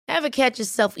Ever catch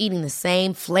yourself eating the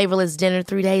same flavorless dinner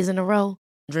 3 days in a row?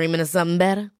 Dreaming of something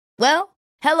better? Well,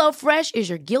 HelloFresh is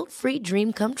your guilt-free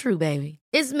dream come true, baby.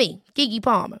 It's me, Keke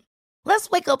Palmer. Let's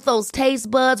wake up those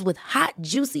taste buds with hot,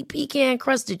 juicy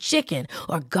pecan-crusted chicken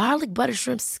or garlic butter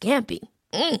shrimp scampi.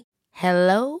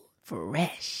 Hello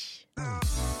Fresh.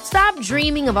 Stop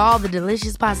dreaming of all the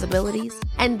delicious possibilities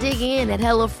and dig in at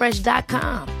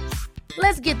HelloFresh.com.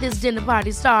 Let's get this dinner party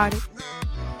started.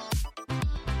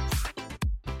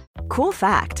 Cool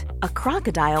fact, a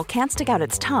crocodile can't stick out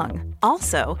its tongue.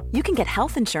 Also, you can get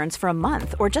health insurance for a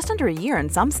month or just under a year in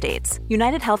some states.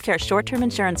 United Healthcare short-term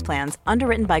insurance plans,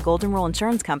 underwritten by Golden Rule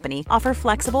Insurance Company, offer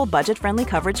flexible, budget-friendly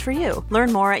coverage for you.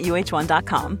 Learn more at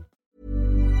uh1.com.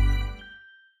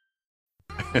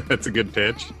 That's a good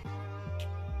pitch.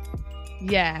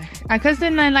 Yeah, because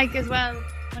then I like as well,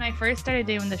 when I first started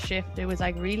doing the shift, it was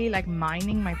like really like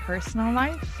mining my personal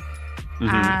life.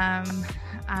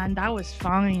 And that was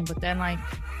fine, but then like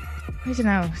I don't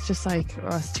know, it's just like,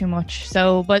 oh, it's too much.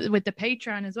 So but with the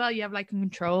Patreon as well, you have like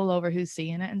control over who's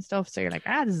seeing it and stuff, so you're like,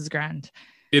 this is grand.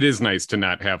 It is nice to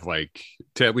not have like,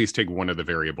 to at least take one of the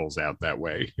variables out. That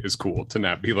way is cool, to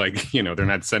not be like, you know, they're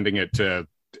not sending it to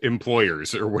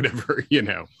employers or whatever, you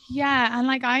know. Yeah, and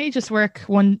like I just work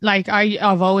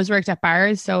I've always worked at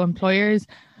bars, so employers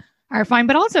are fine,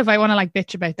 but also if I want to like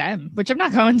bitch about them, which I'm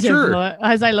not going to, sure, but,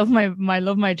 as I love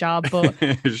my job, but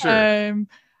sure.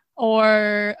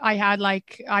 Or I had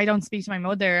like, I don't speak to my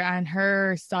mother, and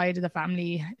her side of the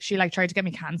family, she like tried to get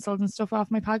me cancelled and stuff off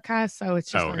my podcast, so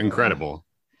it's just incredible.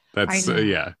 That's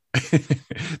yeah.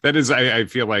 That is, I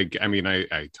feel like, I mean,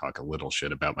 I talk a little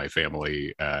shit about my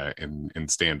family in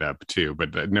stand up too,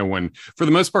 but no one, for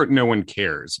the most part, no one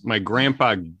cares. My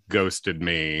grandpa ghosted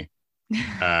me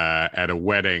at a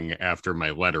wedding after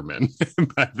my Letterman,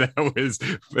 but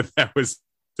that was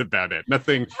about it.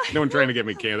 Nothing, no one trying to get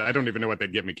me canceled. I don't even know what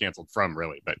they'd get me canceled from,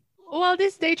 really. But well,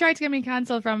 they tried to get me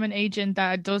canceled from an agent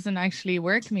that doesn't actually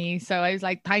work me, so I was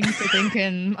like, thanks for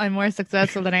thinking I'm more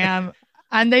successful than I am.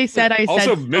 And they said,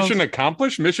 also mission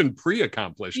accomplished, mission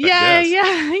pre-accomplished. Yeah,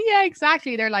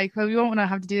 exactly. They're like, well, we won't want to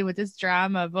have to deal with this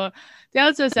drama. But they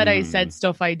also said I said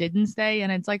stuff I didn't say,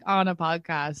 and it's like on a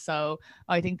podcast. So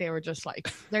I think they were just like,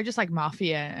 they're just like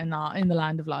mafia and not in the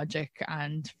land of logic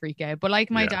and freak out. But like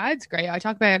my dad's great. I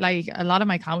talk about like a lot of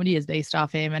my comedy is based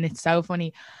off him, and it's so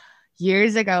funny.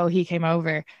 Years ago, he came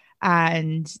over,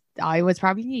 and I was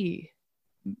probably,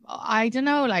 I don't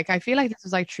know, like I feel like this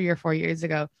was like 3 or 4 years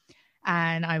ago.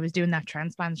 And I was doing that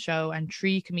transplant show, and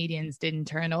 3 comedians didn't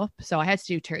turn up, so I had to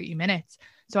do 30 minutes.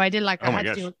 So I did like, and I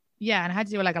had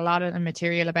to do like a lot of the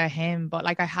material about him, but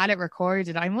like I had it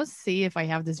recorded. I must see if I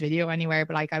have this video anywhere,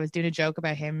 but like I was doing a joke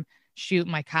about him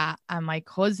shooting my cat, and my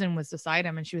cousin was beside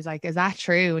him, and she was like, is that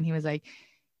true? And he was like,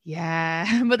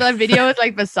 yeah. But that video was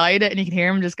like beside it, and you can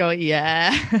hear him just go,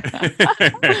 yeah.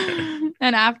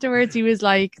 And afterwards he was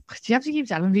like, do you have to keep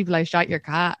telling people I shot your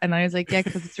cat? And I was like, yeah,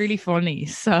 because it's really funny.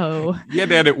 So yeah,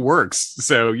 Dad, it works.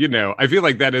 So, you know, I feel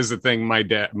like that is the thing. My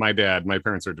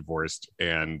parents are divorced,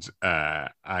 and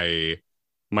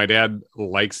my dad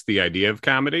likes the idea of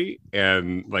comedy,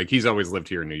 and like he's always lived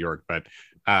here in New York, but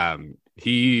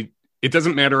it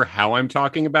doesn't matter how I'm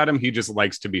talking about him. He just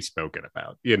likes to be spoken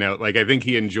about, you know, like I think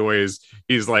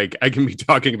he's like, I can be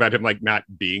talking about him, like not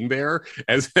being there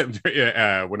as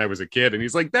when I was a kid. And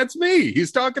he's like, that's me.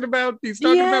 He's talking about me.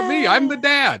 I'm the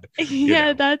dad.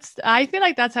 Yeah. I feel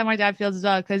like that's how my dad feels as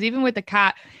well. Cause even with the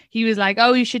cat, he was like,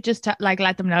 oh, you should just like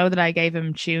let them know that I gave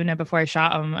him tuna before I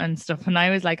shot him and stuff. And I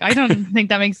was like, I don't think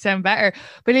that makes it sound better.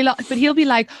 But he'll be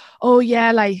like, oh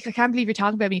yeah, like I can't believe you're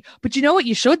talking about me. But you know what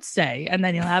you should say? And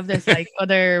then he'll have this like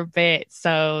other bit.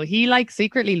 So he like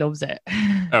secretly loves it.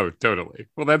 Oh, totally.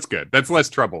 Well, that's good. That's less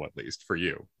trouble, at least for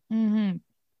you. Mm-hmm.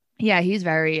 Yeah, he's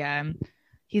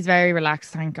very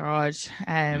relaxed, thank God.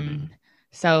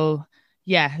 So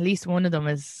yeah, at least one of them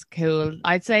is cool.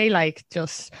 I'd say like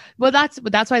just, well, that's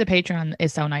why the Patreon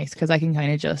is so nice, because I can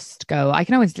kind of just go, I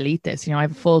can always delete this, you know, I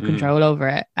have full control over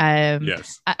it.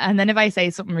 Yes. And then if I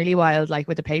say something really wild, like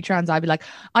with the Patrons, I'd be like,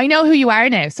 I know who you are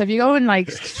now. So if you go and like,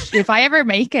 if I ever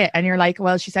make it and you're like,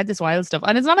 well, she said this wild stuff,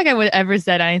 and it's not like I would ever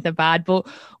said anything bad, but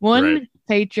one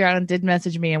Patreon did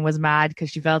message me and was mad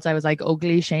because she felt I was like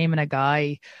ugly shaming a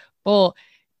guy. But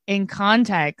in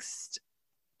context,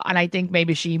 and I think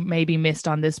maybe she missed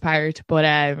on this part, but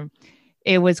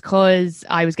it was because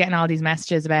I was getting all these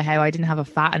messages about how I didn't have a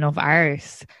fat enough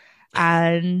arse.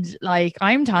 And like,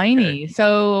 I'm tiny,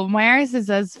 so my arse is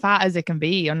as fat as it can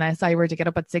be, unless I were to get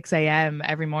up at 6 a.m.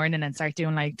 every morning and start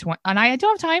doing like 20, and I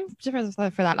don't have time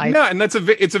for that life. No, and it's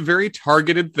a very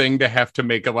targeted thing to have to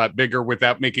make a lot bigger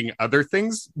without making other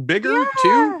things bigger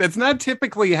too. That's not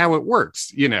typically how it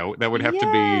works. That would have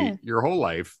to be your whole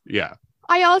life. Yeah.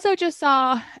 I also just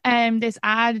saw this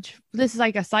ad. This is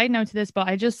like a side note to this, but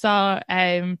I just saw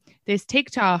this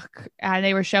TikTok, and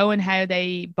they were showing how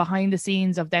they behind the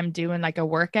scenes of them doing like a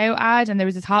workout ad, and there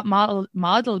was this hot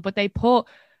model, but they put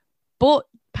butt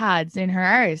pads in her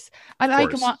arse. I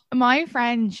like my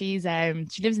friend. She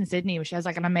lives in Sydney, but she has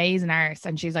like an amazing arse,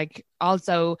 and she's like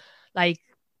also like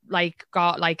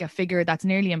got like a figure that's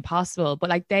nearly impossible, but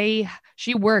like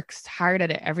she works hard at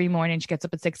it every morning. She gets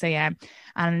up at 6 a.m.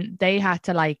 and they had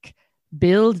to like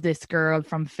build this girl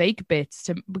from fake bits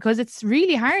because it's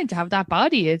really hard to have that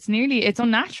body. It's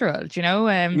unnatural,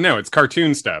 No, it's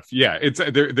cartoon stuff. Yeah, it's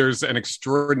there's an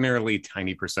extraordinarily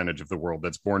tiny percentage of the world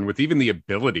that's born with even the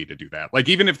ability to do that. Like,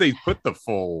 even if they put the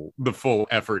full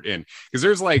effort in,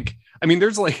 because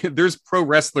there's pro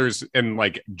wrestlers and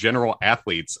like general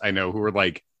athletes I know who are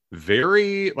like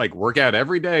very like work out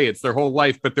every day, it's their whole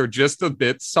life, but they're just a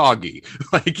bit soggy.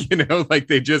 Like, like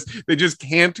they just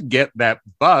can't get that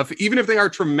buff, even if they are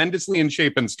tremendously in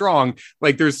shape and strong.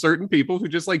 Like, there's certain people who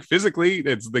just like physically,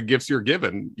 it's the gifts you're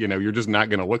given, you're just not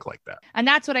going to look like that. And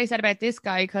that's what I said about this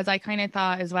guy, because I kind of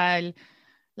thought as well,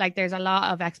 like, there's a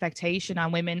lot of expectation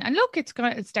on women, and look, it's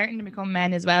starting to become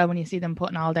men as well when you see them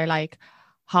putting all their like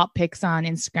hot pics on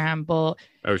Instagram. But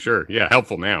oh sure, yeah,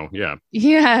 helpful now.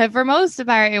 Yeah, for most of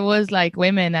it was like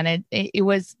women, and it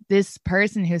was this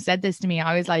person who said this to me.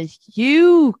 I was like,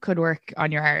 you could work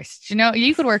on your arse,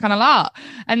 you could work on a lot.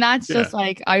 And that's just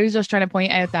like, I was just trying to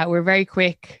point out that we're very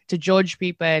quick to judge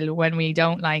people when we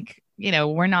don't, like,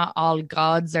 we're not all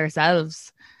gods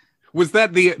ourselves. Was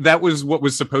that was what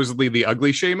was supposedly the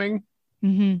ugly shaming?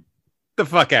 Mm-hmm. The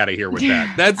fuck out of here with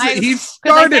that. He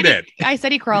started it. I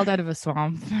said he crawled out of a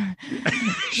swamp.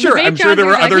 Sure, I'm sure there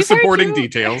were other supporting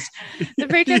details. The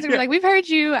patrons were like, we've heard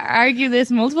you argue this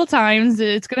multiple times.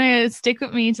 It's gonna stick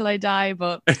with me till I die.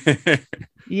 But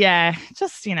yeah,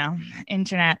 just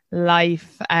internet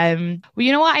life. Well,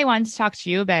 you know what I wanted to talk to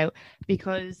you about,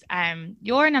 because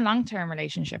you're in a long-term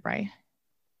relationship, right?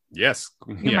 Yes.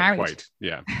 You're married. Quite.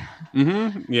 Yeah.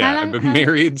 Mm-hmm. Yeah, I've been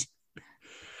married.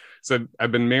 So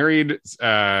I've been married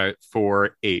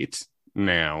for 8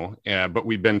 now, but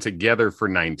we've been together for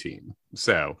 19.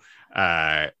 So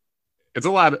it's a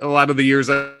lot of the years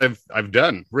I've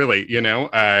done, really.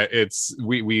 It's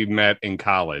we met in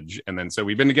college, and then so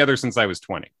we've been together since I was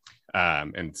 20,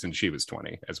 and since she was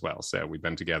 20 as well. So we've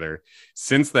been together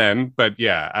since then. But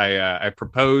yeah, I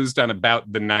proposed on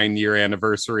about the 9-year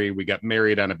anniversary. We got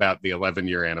married on about the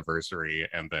 11-year anniversary,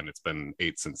 and then it's been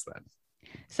 8 since then.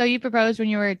 So you proposed when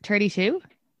you were 32?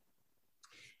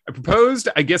 I proposed,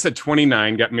 I guess, at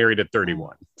 29, got married at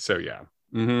 31. So yeah.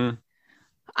 Mm-hmm.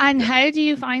 And how do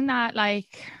you find that?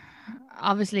 Like,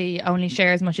 obviously only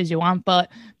share as much as you want, but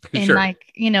in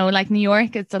like New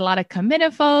York, it's a lot of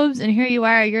committophobes, and here you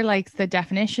are, you're like the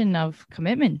definition of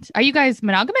commitment. Are you guys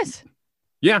monogamous?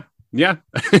 Yeah,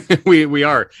 we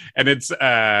are. And it's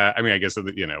I guess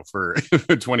for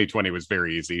 2020 was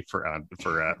very easy for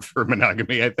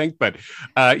monogamy, I think, but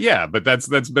but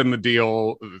that's been the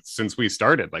deal since we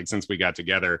started, like since we got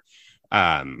together.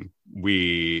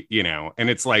 We and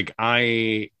it's like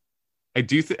I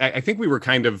think we were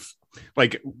kind of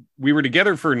like, we were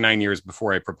together for 9 years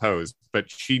before I proposed, but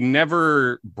she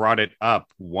never brought it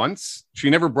up once. She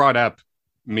never brought up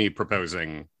me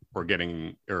proposing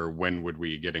or when would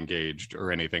we get engaged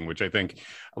or anything, which I think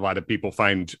a lot of people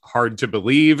find hard to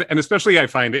believe. And especially I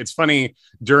find it's funny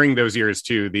during those years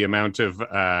too, the amount of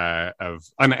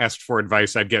unasked for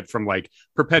advice I'd get from like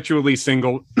perpetually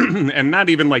single and not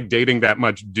even like dating that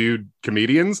much dude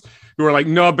comedians who are like,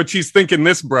 no, but she's thinking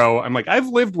this, bro. I'm like, I've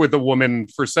lived with a woman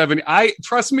for 7.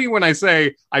 Trust me when I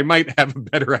say I might have a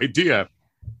better idea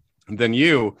than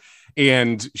you.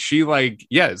 And she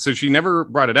so she never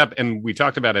brought it up, and we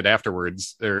talked about it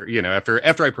afterwards, or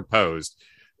after I proposed.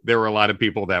 There were a lot of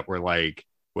people that were like,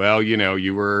 well,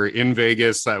 you were in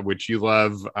Vegas, which you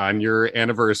love, on your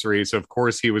anniversary, so of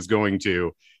course he was going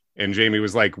to. And Jamie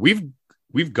was like, we've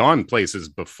gone places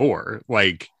before,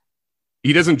 like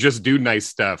he doesn't just do nice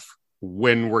stuff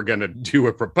when we're gonna do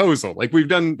a proposal, like we've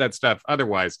done that stuff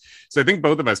otherwise. So I think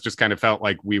both of us just kind of felt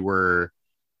like we were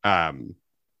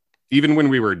even when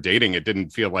we were dating, it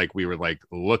didn't feel like we were like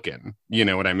looking, you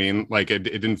know what I mean? Like it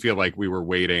didn't feel like we were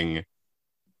waiting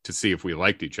to see if we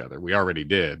liked each other. We already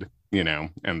did,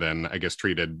 and then I guess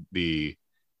treated the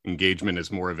engagement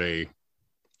as more of a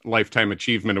lifetime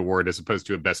achievement award as opposed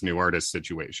to a best new artist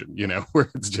situation, where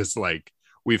it's just like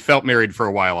we've felt married for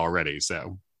a while already.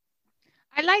 So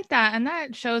I like that. And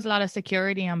that shows a lot of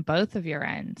security on both of your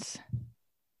ends.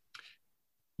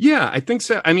 Yeah, I think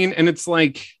so. I mean, and it's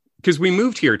like, because we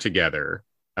moved here together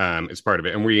as part of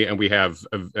it. And we have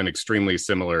an extremely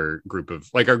similar group of,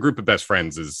 like, our group of best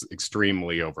friends is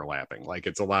extremely overlapping. Like,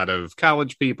 it's a lot of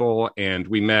college people, and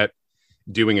we met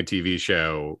doing a TV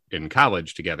show in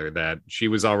college together that she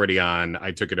was already on. I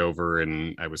took it over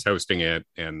and I was hosting it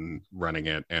and running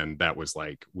it. And that was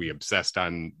like, we obsessed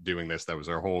on doing this. That was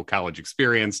our whole college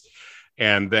experience.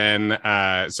 And then,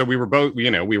 so we were both,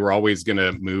 we were always going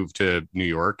to move to New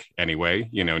York anyway,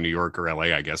 New York or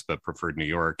LA, I guess, but preferred New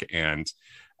York. And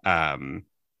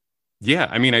yeah,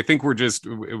 I mean, I think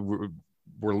we're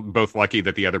both lucky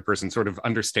that the other person sort of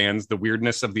understands the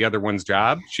weirdness of the other one's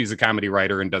job. She's a comedy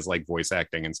writer and does like voice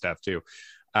acting and stuff too.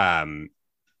 And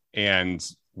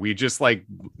we just like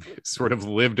sort of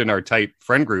lived in our tight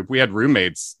friend group. We had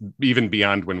roommates even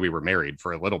beyond when we were married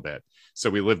for a little bit. So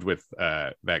we lived with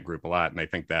that group a lot. And I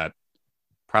think that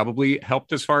probably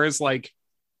helped as far as like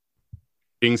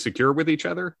being secure with each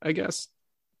other, I guess.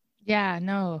 Yeah,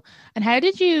 no. And how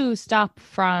did you stop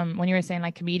from, when you were saying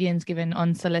like comedians giving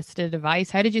unsolicited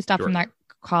advice, how did you stop from that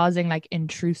causing like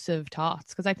intrusive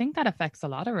thoughts? Because I think that affects a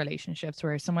lot of relationships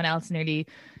where someone else nearly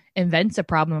invents a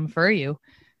problem for you.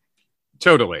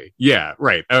 Totally. Yeah.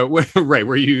 Right. Right.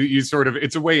 Where you sort of,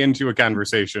 it's a way into a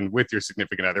conversation with your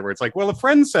significant other where it's like, well, a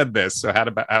friend said this. So how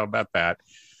about that?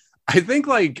 I think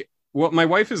like, well, my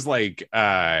wife is like,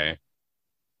 I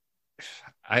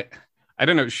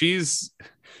don't know.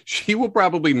 She will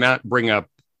probably not bring up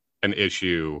an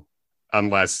issue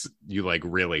unless you like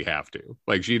really have to.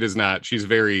 Like, she does not, she's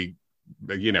very,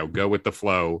 go with the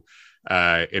flow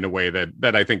in a way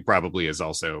that I think probably is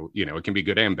also, it can be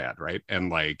good and bad. Right. And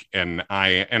like,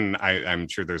 I'm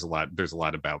sure there's a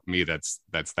lot about me that's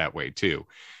that way too,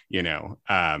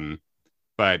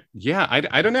 but yeah,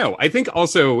 I don't know. I think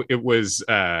also it was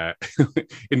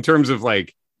in terms of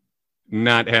like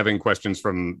not having questions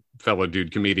from fellow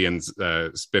dude comedians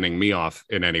spinning me off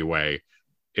in any way.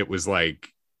 It was like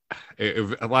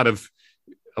a lot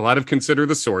of consider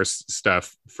the source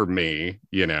stuff for me,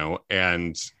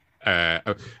 and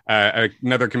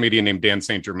another comedian named Dan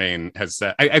St. Germain has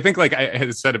said, I think like I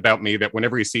has said about me that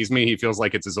whenever he sees me, he feels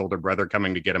like it's his older brother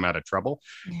coming to get him out of trouble.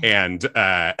 And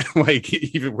like,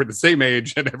 even we're the same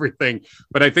age and everything,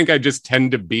 but I think I just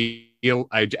tend to be,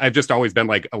 I've just always been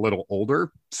like a little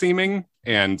older seeming.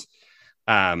 And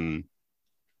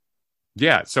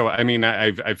yeah, so I mean,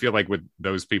 I feel like with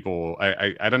those people,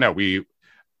 I don't know, we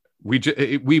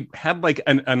had like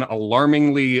an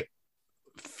alarmingly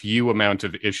few amount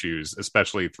of issues,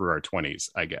 especially through our 20s,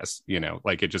 I guess,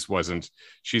 like it just wasn't,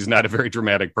 she's not a very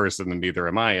dramatic person and neither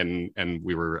am I. And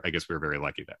I guess we were very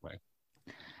lucky that way.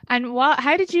 And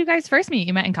how did you guys first meet?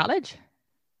 You met in college?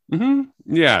 Mm-hmm.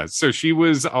 Yeah. So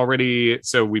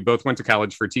so we both went to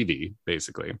college for TV,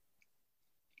 basically.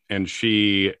 And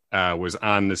she was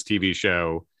on this TV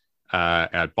show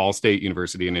at Ball State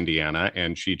University in Indiana.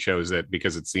 And she chose it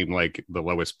because it seemed like the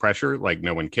lowest pressure, like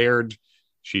no one cared.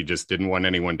 She just didn't want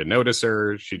anyone to notice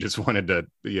her. She just wanted to,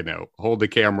 hold the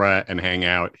camera and hang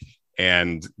out.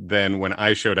 And then when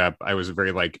I showed up, I was a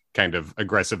very like kind of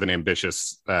aggressive and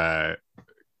ambitious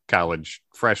college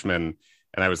freshman.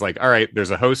 And I was like, all right,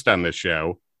 there's a host on this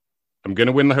show. I'm going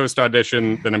to win the host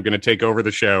audition. Then I'm going to take over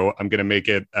the show. I'm going to make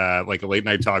it like a late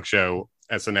night talk show,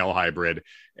 SNL hybrid.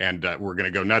 And we're going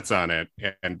to go nuts on it.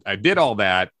 And I did all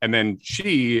that. And then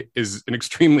she is an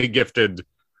extremely gifted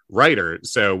writer.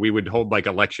 So we would hold like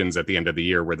elections at the end of the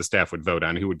year where the staff would vote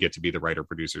on who would get to be the writer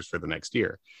producers for the next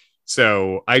year.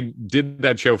 So I did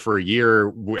that show for a year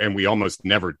and we almost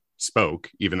never spoke,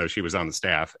 even though she was on the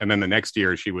staff. And then the next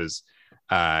year she was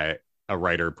a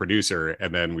writer producer.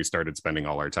 And then we started spending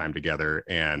all our time together.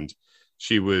 And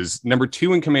she was number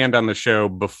 2 in command on the show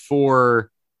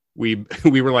before we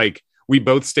were like, we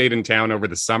both stayed in town over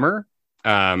the summer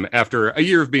after a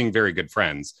year of being very good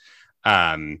friends.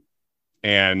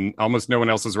 And almost no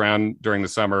one else was around during the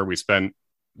summer. We spent,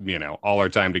 all our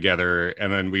time together.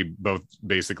 And then we both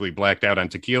basically blacked out on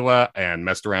tequila and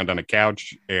messed around on a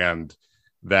couch. And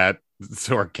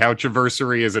so our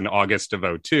couch-iversary is in August of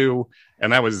 2002.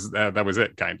 And that was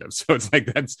it, kind of. So it's like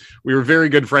we were very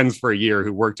good friends for a year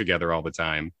who worked together all the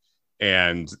time.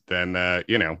 And then,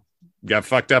 got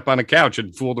fucked up on a couch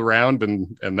and fooled around.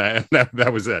 And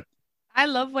that was it. I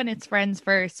love when it's friends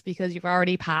first because you've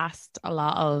already passed a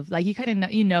lot of like, you kind of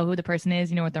know who the person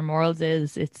is, what their morals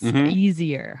is. It's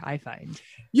easier, I find.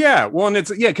 Yeah. Well, and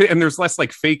and there's less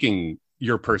like faking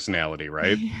your personality,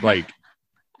 right? Yeah. Like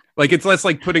Like it's less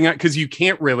like putting out, because you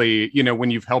can't really, when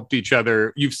you've helped each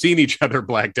other, you've seen each other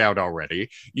blacked out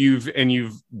already. You've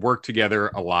worked together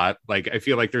a lot. Like I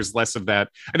feel like there's less of that.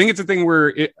 I think it's a thing where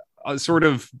it sort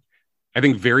of, I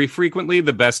think very frequently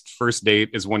the best first date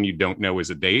is one you don't know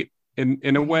is a date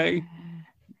in a way.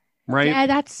 Right. Yeah,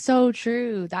 that's so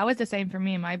true. That was the same for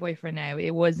me and my boyfriend now.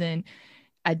 It wasn't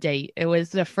a date. It was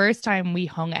the first time we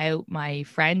hung out. My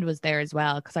friend was there as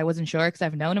well because I wasn't sure because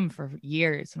I've known him for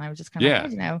years and I was just kind of like, I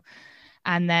don't know.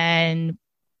 And then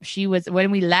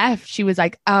when we left, she was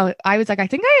like, oh, I was like, I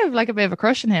think I have like a bit of a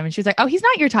crush on him. And she was like, oh, he's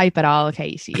not your type at all,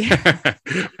 Katie.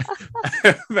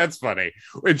 That's funny.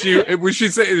 Was she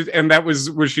saying, and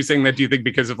was she saying that, do you think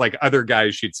because of like other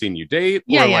guys she'd seen you date?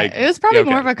 Yeah, like, it was probably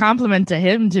more of a compliment to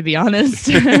him, to be honest.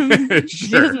 Sure. She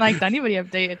doesn't like anybody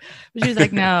I've dated. But she was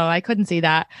like, no, I couldn't see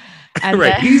that. And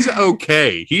right. He's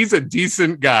okay. He's a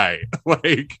decent guy.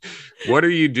 Like, what do?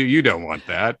 You don't want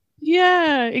that.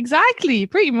 Yeah, exactly.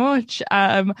 Pretty much.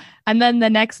 And then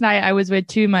the next night I was with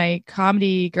two of my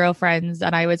comedy girlfriends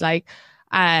and I was like,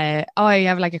 I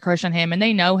have like a crush on him and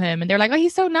they know him and they're like, oh,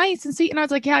 he's so nice and sweet. And I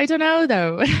was like, yeah, I don't know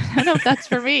though. I don't know if that's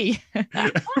for me.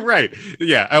 Right.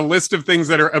 Yeah. A list of things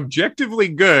that are objectively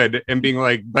good and being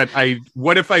like, but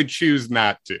what if I choose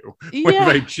not to? What if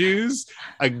I choose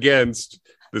against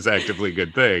this actively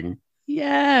good thing?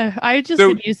 Yeah, I've just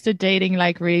been used to dating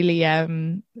like really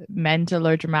mental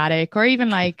or dramatic, or even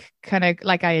like kind of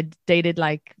like I had dated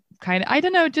like kind of, I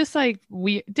don't know, just like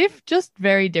just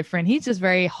very different. He's just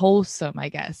very wholesome, I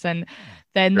guess. And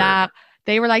then that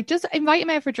they were like, just invite him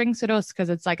out for drinks with us because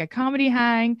it's like a comedy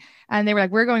hang. And they were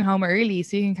like, we're going home early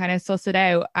so you can kind of suss it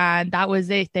out. And that was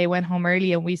it. They went home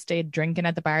early and we stayed drinking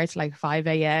at the bar till like 5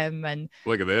 a.m. And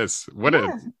look at this.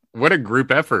 What a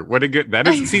group effort. What a good, that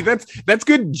is, see, that's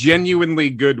good, genuinely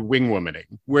good wing womaning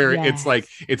where it's like,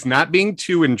 it's not being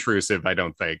too intrusive. I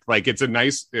don't think like it's a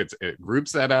group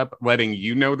setup, letting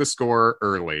the score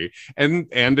early and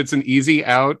it's an easy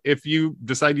out if you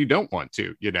decide you don't want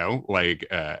to,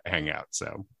 hang out.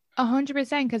 So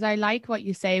 100%. Cause I like what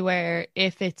you say, where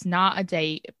if it's not a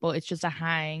date, but it's just a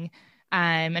hang,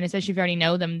 and especially if you already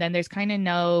know them, then there's kind of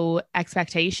no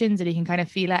expectations and you can kind of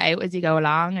feel it out as you go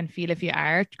along and feel if you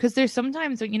are. Because there's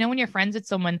sometimes, when you're friends with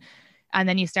someone and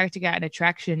then you start to get an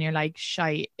attraction, you're like,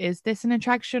 shite, is this an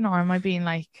attraction or am I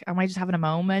just having a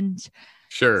moment?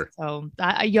 Sure. So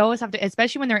you always have to,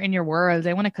 especially when they're in your world,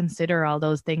 they want to consider all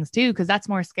those things too, because that's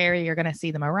more scary. You're going to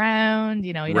see them around,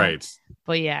 right.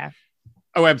 But yeah.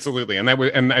 Oh, absolutely. And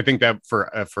I think that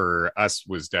for us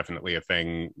was definitely a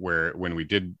thing where when we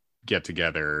did get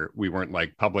together, we weren't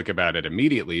like public about it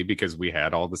immediately because we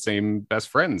had all the same best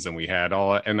friends and we had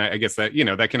and I guess that,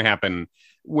 that can happen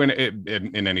when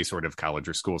in any sort of college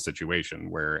or school situation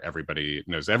where everybody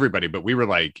knows everybody. But we were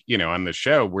like, on the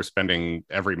show, we're spending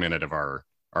every minute of our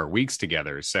weeks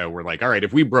together. So we're like, all right,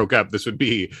 if we broke up, this would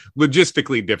be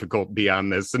logistically difficult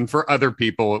beyond this. And for other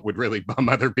people, it would really bum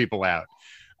other people out.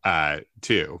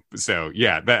 Too. So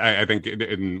yeah, I think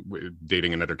in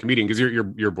dating another comedian, because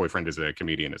your boyfriend is a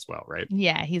comedian as well, right?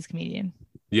 Yeah, he's a comedian.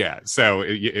 Yeah, so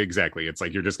exactly. It's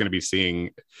like you're just going to be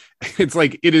seeing. It's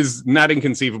like it is not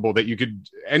inconceivable that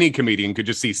any comedian could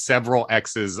just see several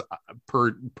exes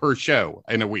per show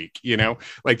in a week.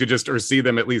 Like or see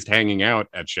them at least hanging out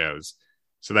at shows.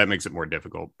 So that makes it more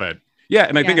difficult. But yeah,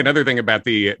 and I think another thing about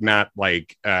the not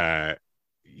like the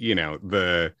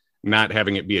not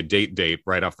having it be a date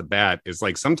right off the bat is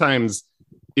like sometimes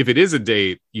if it is a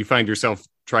date, you find yourself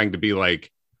trying to be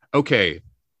like, okay,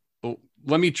 well,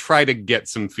 let me try to get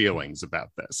some feelings about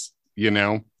this,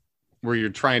 where you're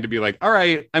trying to be like, all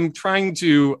right, I'm throwing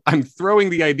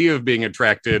the idea of being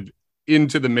attracted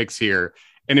into the mix here.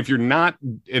 And if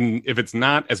it's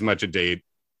not as much a date,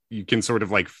 you can sort of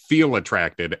like feel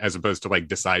attracted as opposed to like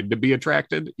decide to be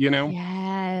attracted,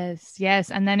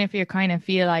 Yes. And then if you kind of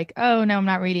feel like, oh no, I'm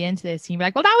not really into this, you'd be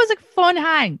like, well, that was a fun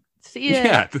hang. See you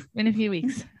in a few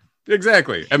weeks.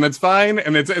 Exactly. And that's fine.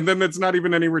 And then it's not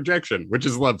even any rejection, which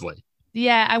is lovely.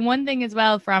 Yeah. And one thing as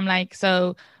well from like,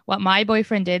 so what my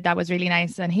boyfriend did that was really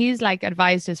nice, and he's like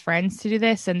advised his friends to do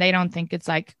this and they don't think it's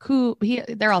like cool.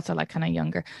 They're also like kind of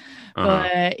younger,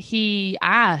 but he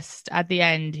asked at the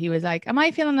end, he was like, am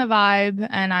I feeling the vibe?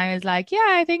 And I was like, yeah,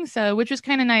 I think so, which was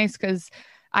kind of nice because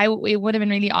it would have been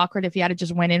really awkward if he had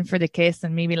just went in for the kiss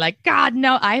and maybe like, God,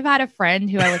 no. I've had a friend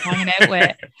who I was hanging out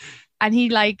with and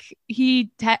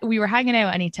we were hanging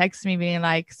out and he texted me being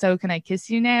like, so can I kiss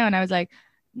you now? And I was like,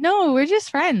 no, we're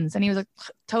just friends. And he was like,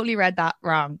 totally read that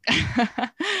wrong.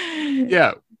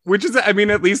 Yeah, which is, I mean,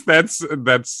 at least that's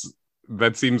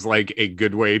that seems like a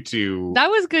good way to that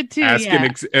was good too ask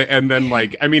and then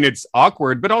like I mean it's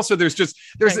awkward, but also there's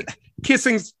right.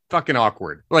 Kissing's fucking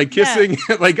awkward. Like kissing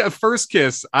like a first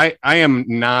kiss, I am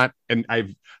not, and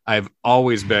I've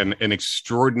always been an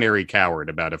extraordinary coward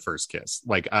about a first kiss.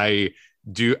 Like I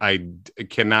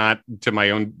cannot, to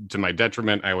my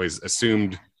detriment, I always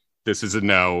assumed this is a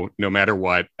no matter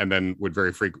what, and then would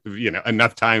very frequently,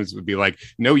 enough times would be like,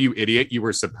 no, you idiot, you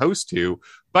were supposed to.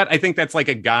 But I think that's like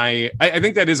a guy, I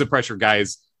think that is a pressure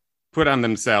guys put on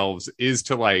themselves, is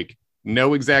to like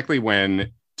know exactly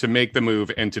when to make the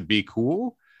move and to be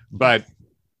cool. But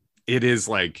it is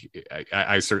like,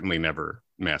 I certainly never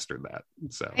mastered that.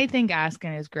 So I think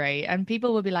asking is great, and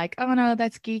people will be like, oh no,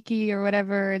 that's geeky or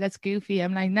whatever, that's goofy.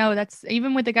 I'm like, no, that's,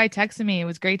 even with the guy texting me, it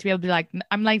was great to be able to be like,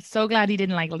 I'm like so glad he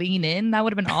didn't like lean in. That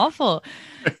would have been awful.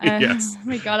 Yes. Oh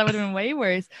my god, that would have been way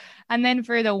worse. And then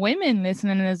for the women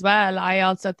listening as well, I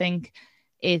also think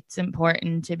it's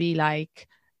important to be like,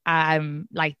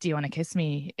 do you want to kiss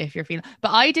me if you're feeling, but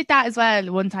I did that as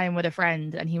well one time with a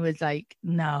friend, and he was like,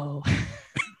 no.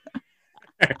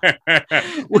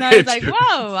 And I was like,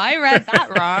 whoa, I read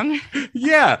that wrong.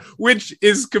 Yeah, which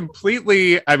is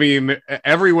completely, I mean,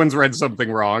 everyone's read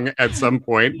something wrong at some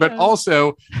point, but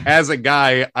also as a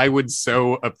guy, I would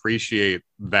so appreciate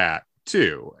that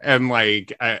too. And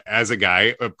like, as a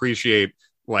guy, appreciate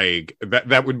like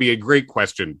that would be a great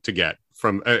question to get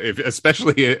from,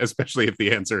 especially if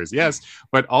the answer is yes,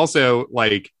 but also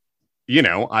like,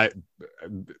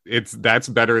 that's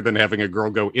better than having a girl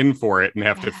go in for it and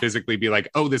have to physically be like,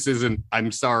 oh,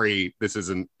 I'm sorry, this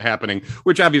isn't happening,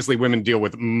 which obviously women deal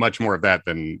with much more of that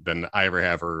than I ever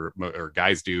have, or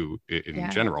guys do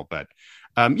in general. But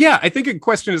I think a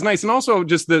question is nice. And also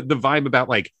just the vibe about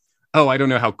like, oh, I don't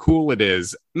know how cool it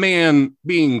is, man,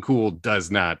 being cool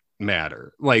does not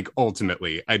matter. Like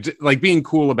ultimately, like being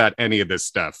cool about any of this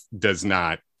stuff does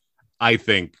not, I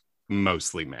think,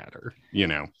 mostly matter,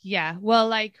 Yeah,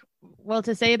 well,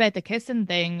 to say about the kissing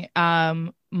thing,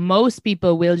 most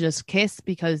people will just kiss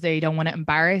because they don't want to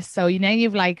embarrass. So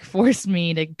you've like forced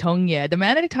me to tongue you. The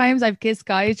amount of times I've kissed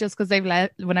guys just because they've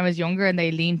let when I was younger and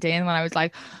they leaned in when I was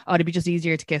like, oh, it'd be just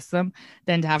easier to kiss them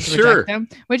than to have to reject them,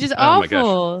 which is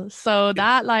awful. So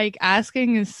that like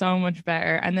asking is so much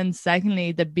better. And then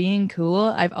secondly, the being cool,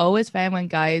 I've always found when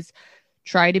guys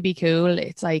try to be cool,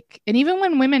 it's like, and even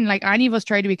when women, like any of us,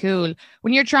 try to be cool,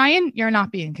 when you're trying, you're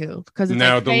not being cool because it's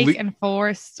like fake and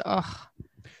forced.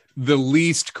 The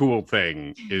least cool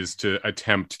thing is to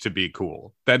attempt to be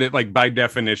cool. That it, like, by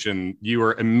definition, you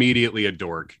are immediately a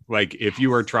dork. Like if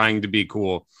you are trying to be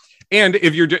cool, and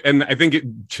if you're, and I think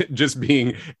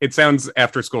it sounds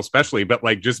after school especially, but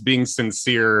like just being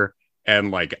sincere and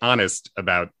like honest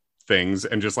about things,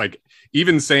 and just like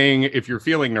even saying if you're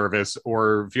feeling nervous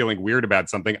or feeling weird about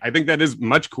something, I think that is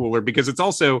much cooler, because it's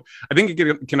also, I think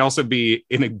it can also be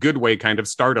in a good way kind of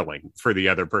startling for the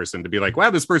other person to be like, wow,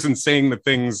 this person's saying the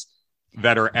things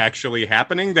that are actually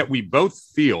happening that we both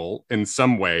feel in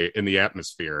some way in the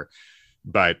atmosphere.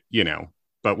 But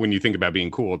but when you think about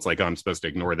being cool, it's like, oh, I'm supposed to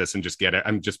ignore this and just get it.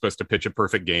 I'm just supposed to pitch a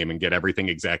perfect game and get everything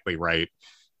exactly right,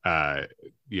 at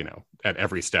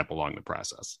every step along the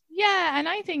process. Yeah, and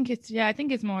I think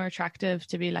it's more attractive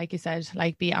to be, like you said,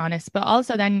 like be honest, but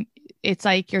also then it's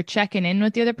like you're checking in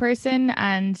with the other person,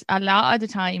 and a lot of the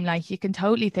time, like you can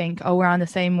totally think, oh, we're on the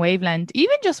same wavelength,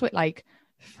 even just with like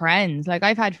friends. Like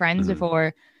I've had friends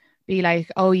before be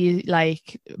like, oh, you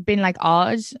like been like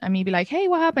odd, and me be like, hey,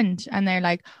 what happened? And they're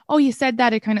like, oh, you said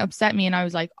that, it kind of upset me. And I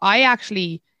was like, I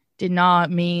actually did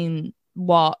not mean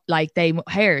what like they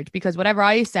heard, because whatever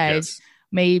I said,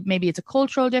 maybe it's a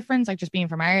cultural difference, like just being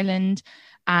from Ireland,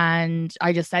 and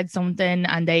I just said something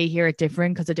and they hear it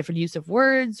different because of different use of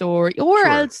words, or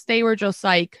else they were just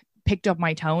like picked up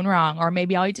my tone wrong, or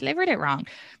maybe I delivered it wrong.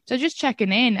 So just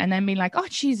checking in and then being like, oh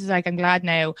Jesus, like I'm glad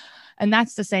now. And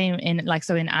that's the same in like,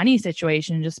 so in any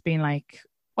situation, just being like,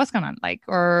 what's going on, like,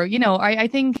 or I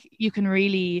think you can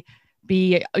really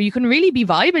be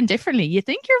vibing differently. You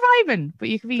think you're vibing, but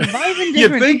you can be vibing differently.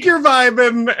 You think you're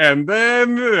vibing, and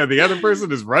then the other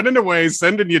person is running away,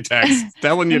 sending you texts,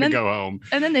 telling you to go home.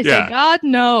 And then they say, God,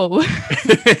 no.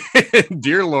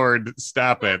 Dear Lord,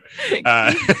 stop it.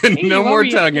 No more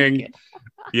tonguing.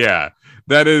 Yeah,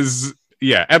 that is...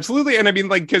 Yeah, absolutely. And I mean,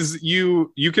 like, because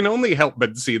you can only help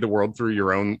but see the world through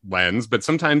your own lens, but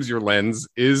sometimes your lens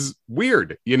is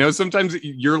weird. Sometimes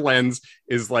your lens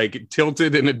is like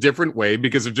tilted in a different way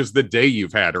because of just the day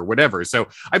you've had or whatever. So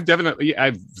I've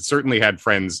certainly had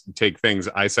friends take things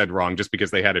I said wrong just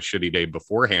because they had a shitty day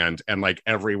beforehand. And like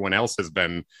everyone else,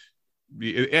 the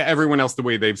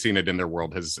way they've seen it in their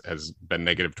world has been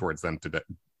negative towards them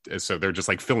so they're just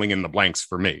like filling in the blanks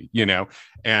for me, you know.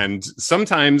 And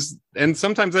sometimes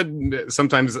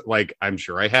like I'm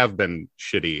sure I have been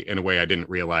shitty in a way I didn't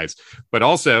realize, but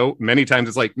also many times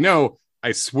it's like, no,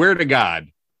 I swear to God,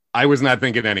 I was not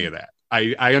thinking any of that.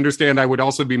 I understand I would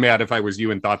also be mad if I was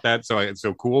you and thought that, so it's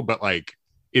so cool, but like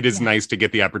it is nice to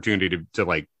get the opportunity to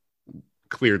like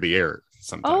clear the air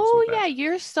sometimes. Oh yeah,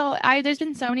 you're so there's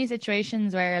been so many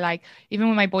situations where like even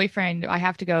with my boyfriend I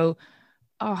have to go,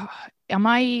 oh, am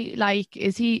I like,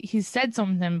 is he's said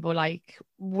something, but like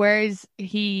where's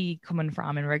he coming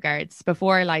from in regards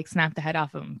before I like snap the head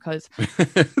off him, because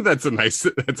that's a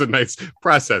nice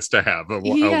process to have, a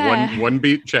one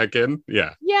beat check-in.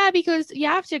 Yeah, because you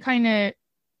have to kind of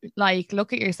like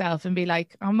look at yourself and be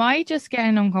like, am I just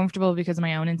getting uncomfortable because of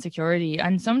my own insecurity?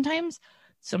 And sometimes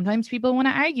people want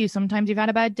to argue. Sometimes you've had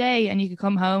a bad day and you could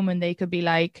come home and they could be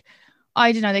like,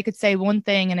 I don't know, they could say one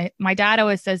thing, and my dad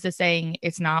always says the saying,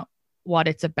 it's not what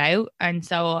it's about. And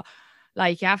so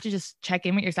like you have to just check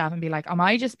in with yourself and be like, am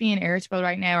I just being irritable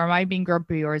right now, or am I being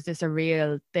grumpy, or is this a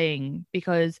real thing?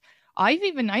 Because I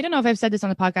don't know if I've said this on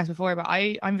the podcast before, but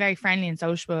I'm very friendly and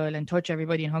sociable and touch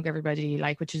everybody and hug everybody,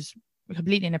 like, which is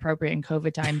completely inappropriate in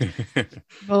COVID times.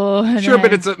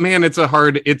 But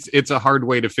it's a hard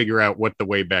way to figure out what the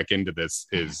way back into this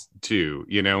is too,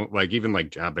 you know, like even like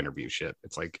job interview shit.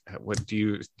 It's like, what do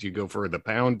you go for the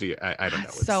pound? I don't know.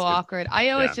 It's so awkward. I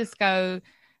always just go,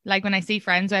 like when I see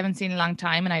friends who I haven't seen in a long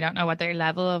time and I don't know what their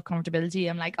level of comfortability,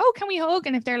 I'm like, oh, can we hug?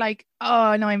 And if they're like,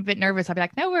 oh no, I'm a bit nervous, I'll be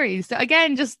like, no worries. So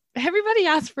again, just everybody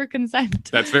asks for consent.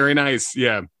 That's very nice.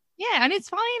 Yeah, and it's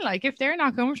fine. Like if they're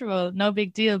not comfortable, no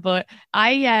big deal. But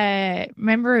I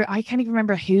remember, I can't even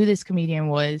remember who this comedian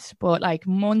was, but like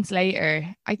months later,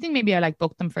 I think maybe I like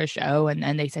booked them for a show,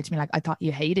 and they said to me like, I thought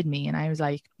you hated me. And I was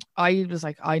like, I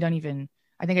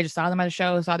think I just saw them at a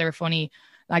show, saw they were funny.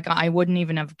 Like I wouldn't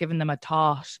even have given them a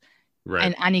thought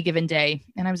in any given day.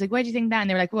 And I was like, why do you think that? And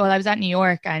they were like, well, I was at New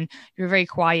York and you were very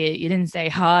quiet. You didn't say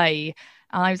hi.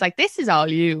 And I was like, this is all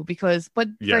you, but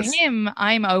for him,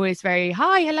 I'm always very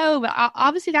hi, hello. But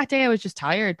obviously that day I was just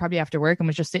tired, probably after work, and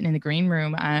was just sitting in the green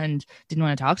room and didn't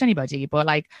want to talk to anybody. But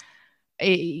like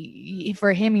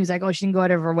for him, he was like, oh, she didn't go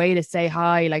out of her way to say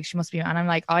hi. Like she must be. And I'm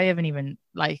like, I haven't even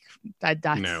like that.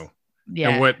 No. Yeah.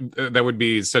 And what that would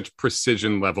be such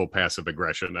precision level passive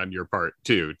aggression on your part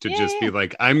too, to just be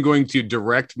like, I'm going to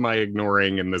direct my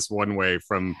ignoring in this one way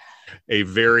from a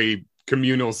very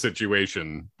communal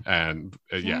situation. And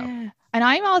and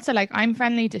I'm also like, I'm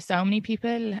friendly to so many people,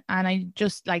 and I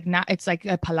just like, not, it's like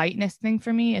a politeness thing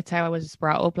for me. It's how I was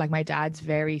brought up. Like my dad's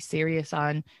very serious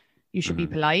on you should be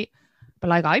polite, but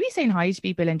like I be saying hi to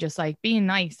people and just like being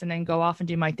nice and then go off and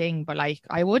do my thing. But like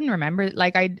I wouldn't remember,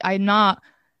 like I'm not,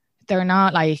 they're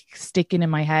not like sticking in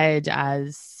my head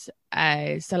as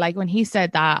so like when he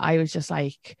said that, I was just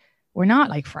like, we're not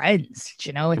like friends,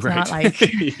 you know. It's not like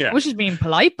we're just being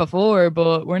polite before,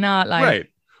 but we're not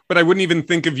like but I wouldn't even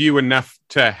think of you enough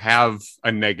to have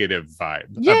a negative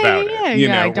vibe about it, you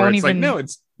know, where it's like, no,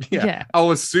 it's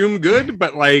I'll assume good,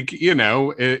 but like, you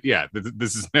know,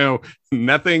 this is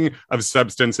nothing of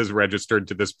substance has registered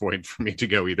to this point for me to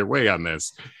go either way on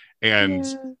this. And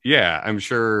I'm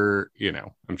sure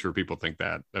people think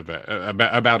that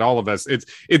about all of us.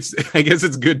 It's I guess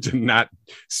it's good to not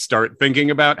start thinking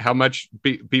about how much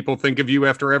people think of you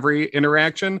after every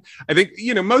interaction. I think,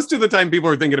 you know, most of the time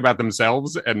people are thinking about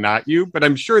themselves and not you, but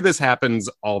I'm sure this happens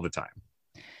all the time.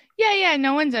 Yeah,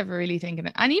 no one's ever really thinking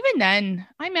it. And even then,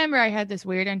 I remember I had this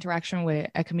weird interaction with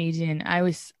a comedian. I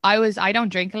don't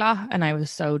drink a lot, and I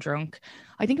was so drunk.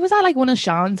 I think it was at like one of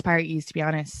Sean's parties, to be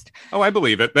honest. Oh, I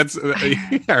believe it. That's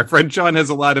our friend Sean has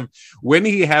a lot of, when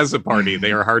he has a party,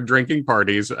 they are hard drinking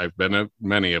parties. I've been at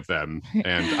many of them,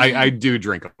 and I do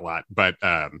drink a lot, but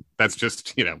that's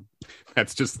just, you know,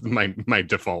 that's just my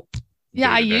default. Yeah,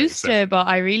 I used to, but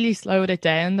I really slowed it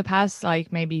down the past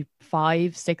like maybe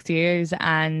 5-6 years,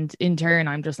 and in turn,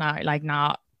 I'm just not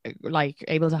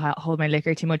able to hold my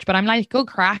liquor too much. But I'm like, good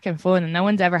crack and fun, and no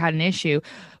one's ever had an issue.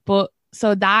 But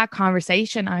so that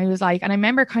conversation, I was like, and I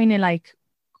remember kind of like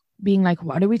being like,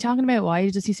 what are we talking about? Why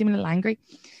does he seem a little angry?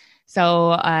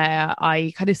 So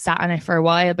I kind of sat on it for a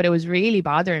while, but it was really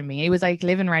bothering me. It was like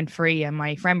living rent free. And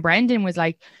my friend Brendan was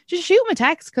like, just shoot him a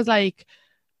text, because like,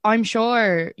 I'm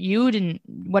sure you didn't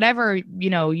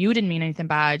mean anything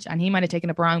bad, and he might have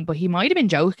taken it wrong, but he might have been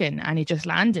joking and it just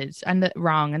landed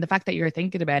wrong. And the fact that you're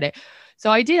thinking about it. So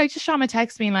I just shot him a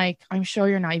text being like, I'm sure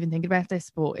you're not even thinking about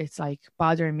this, but it's like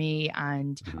bothering me.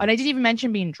 And I didn't even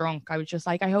mention being drunk. I was just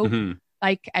like, I hope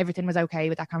like everything was okay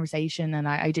with that conversation, and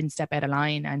I didn't step out of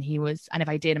line, and if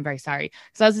I did, I'm very sorry.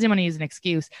 So I also didn't want to use an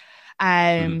excuse.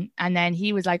 And then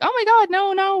he was like, oh my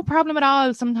God, no problem at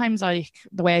all. Sometimes like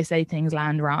the way I say things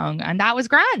land wrong, and that was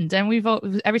grand. And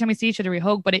every time we see each other, we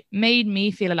hug, but it made me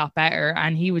feel a lot better.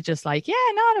 And he was just like, yeah,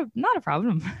 not a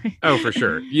problem. Oh, for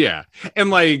sure. Yeah.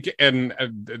 And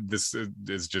this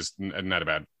is just not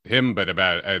about him, but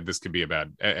about, this could be about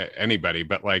anybody,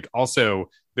 but like also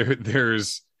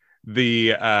there's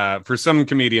for some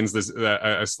comedians, this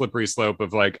a slippery slope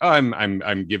of like, oh,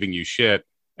 I'm giving you shit.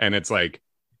 And it's like,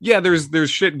 yeah,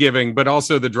 there's shit giving, but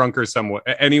also the drunker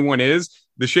anyone is.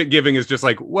 The shit giving is just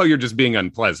like, well, you're just being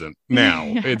unpleasant now.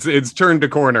 Yeah. It's turned a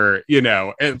corner,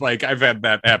 and like I've had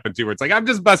that happen too, where it's like, I'm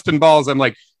just busting balls. I'm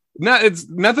like, no,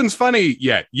 nothing's funny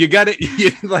yet. You got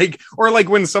it. Like, or like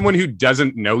when someone who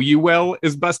doesn't know you well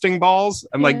is busting balls.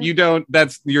 I'm like,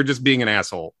 you're just being an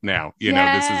asshole now. This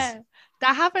is.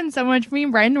 That happens so much. Me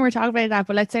and Brendan were talking about that,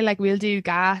 but let's say like we'll do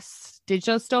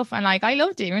digital stuff, and like I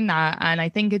love doing that, and I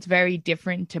think it's very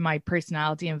different to my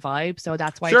personality and vibe, so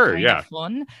that's why it's kind of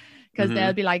fun, because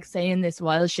they'll be like saying this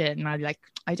wild shit and I'll be like,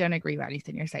 I don't agree with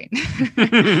anything you're saying.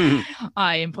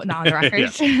 I am putting that on the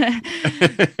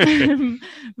record.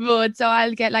 But so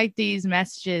I'll get like these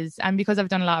messages, and because I've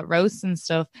done a lot of roasts and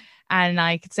stuff, and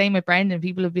like same with Brendan,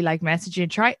 people will be like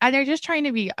messaging, and they're just trying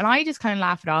to be, and I just kind of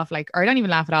laugh it off, like, or I don't even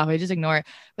laugh it off, I just ignore it,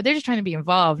 but they're just trying to be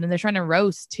involved, and they're trying to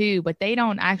roast too, but they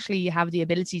don't actually have the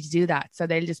ability to do that. So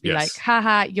they'll just be like,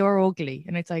 haha, you're ugly.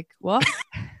 And it's like, what?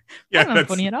 Yeah, that's not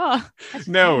funny at all.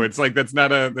 No, it's like, that's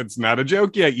not a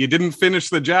joke yet. You didn't finish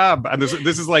the job. And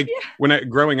this is like when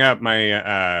growing up,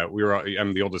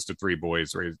 I'm the oldest of three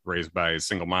boys raised by a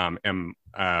single mom, and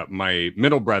my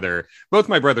middle brother, both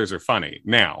my brothers are funny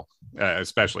now,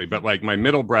 especially, but like my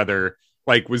middle brother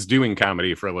like was doing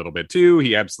comedy for a little bit too.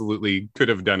 He absolutely could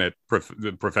have done it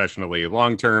professionally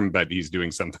long term, but he's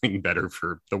doing something better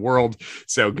for the world.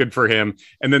 So good for him.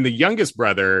 And then the youngest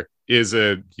brother is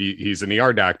he's an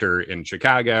ER doctor in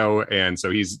Chicago, and so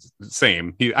he's the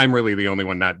same. I'm really the only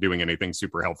one not doing anything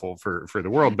super helpful for the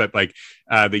world, but like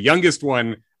the youngest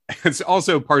one. It's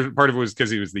also part of it was because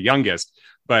he was the youngest,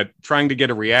 but trying to get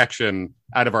a reaction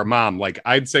out of our mom. Like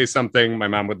I'd say something, my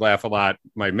mom would laugh a lot.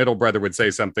 My middle brother would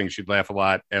say something, she'd laugh a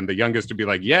lot. And the youngest would be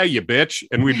like, yeah, you bitch.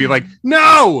 And we'd be like,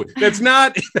 no, that's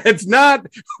not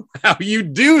how you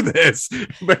do this.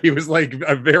 But he was like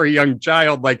a very young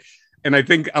child. Like, and I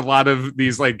think a lot of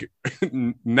these like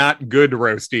not good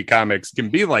roasty comics can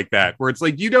be like that, where it's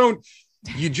like,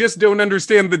 you just don't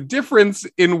understand the difference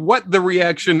in what the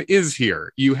reaction is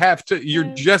here.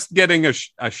 You're just getting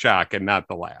a shock and not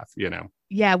the laugh,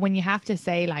 Yeah, when you have to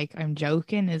say like, I'm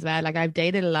joking as well. Like I've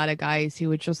dated a lot of guys who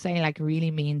would just say like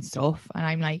really mean stuff, and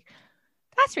I'm like,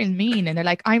 that's really mean. And they're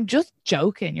like, I'm just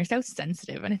joking. You're so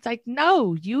sensitive. And it's like,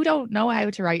 no, you don't know how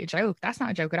to write a joke. That's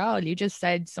not a joke at all. You just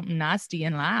said something nasty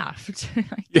and laughed.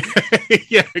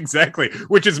 Yeah, exactly.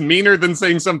 Which is meaner than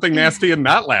saying something nasty and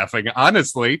not laughing,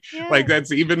 honestly. Yeah. Like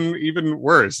that's even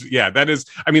worse. Yeah, that is.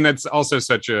 I mean, that's also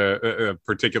such a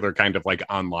particular kind of like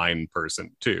online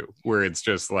person too, where it's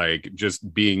just like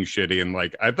just being shitty and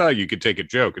like, I thought you could take a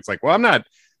joke. It's like, well, I'm not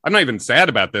even sad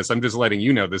about this. I'm just letting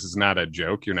you know this is not a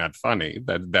joke. You're not funny.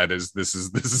 This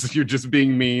is you're just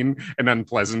being mean and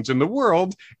unpleasant in the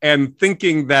world and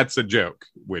thinking that's a joke,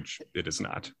 which it is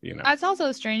not, It's also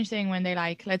a strange thing when they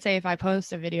like, let's say if I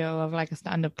post a video of like a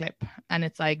stand-up clip and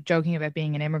it's like joking about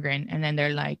being an immigrant, and then they're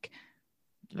like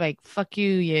fuck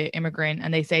you immigrant,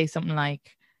 and they say something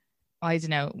like, I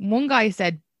don't know, one guy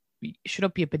said, shut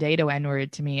up you potato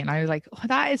n-word to me, and I was like, oh,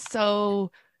 that is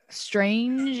so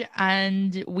strange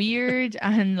and weird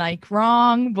and like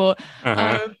wrong, but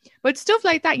stuff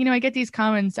like that, I get these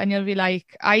comments and you'll be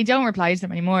like, I don't reply to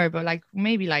them anymore, but like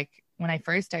maybe like when I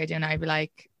first started doing it, I'd be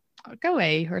like, oh, go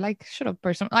away, or like shut up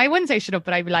or something. I wouldn't say shut up,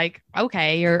 but I'd be like,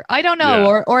 okay, or I don't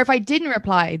know, or if I didn't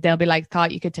reply, they'll be like,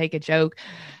 thought you could take a joke,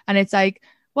 and it's like,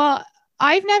 well,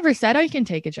 I've never said I can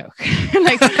take a joke.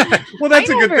 Like, well, that's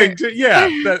a good thing too. Yeah,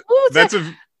 that's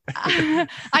a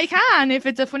I can if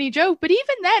it's a funny joke, but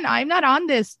even then I'm not on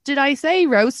this. Did I say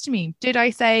roast me? Did I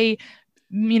say,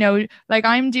 like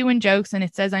I'm doing jokes and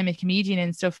it says I'm a comedian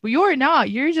and stuff, but you're not.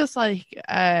 You're just like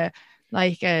I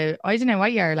don't know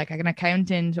what you are, like an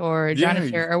accountant or a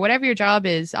janitor or whatever your job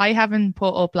is. I haven't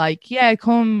put up like,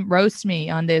 come roast me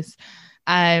on this.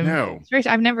 No.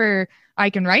 I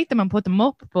can write them and put them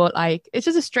up, but like it's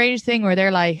just a strange thing where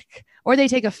they're like, or they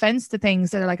take offense to things.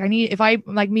 They're like, if I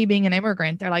like me being an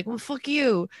immigrant, they're like, well, fuck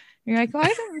you. You're like, why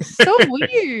is it so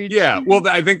weird? Yeah, well,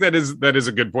 I think that is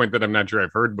a good point that I'm not sure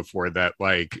I've heard before, that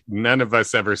like none of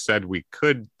us ever said we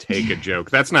could take a joke.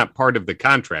 That's not part of the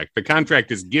contract. The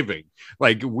contract is giving.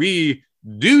 Like, we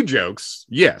do jokes,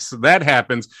 yes, that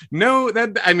happens. No,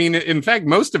 that, I mean, in fact,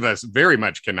 most of us very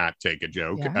much cannot take a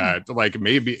joke. Like,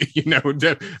 maybe, you know,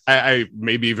 I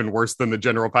maybe even worse than the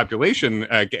general population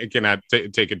cannot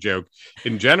take a joke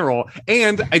in general.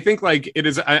 And I think like it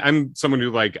is, I'm someone who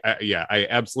like, I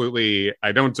absolutely,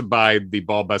 I don't buy the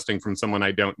ball busting from someone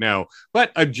I don't know,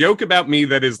 but a joke about me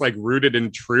that is like rooted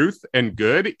in truth and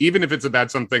good, even if it's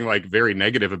about something like very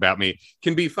negative about me,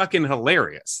 can be fucking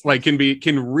hilarious. Like, can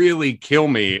really kill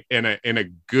me in a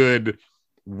good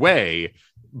way,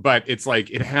 but it's like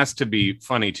it has to be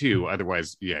funny too,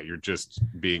 otherwise you're just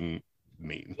being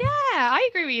mean. I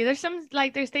agree with you. There's some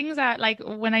like there's things that like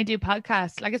when I do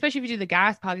podcasts, like especially if you do the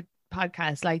gas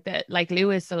podcast, like that, like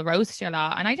Lewis will roast you a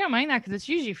lot, and I don't mind that because it's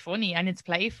usually funny and it's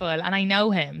playful and I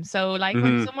know him. So like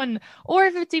when someone, or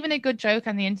if it's even a good joke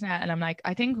on the internet and I'm like,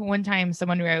 I think one time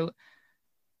someone wrote,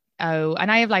 oh, and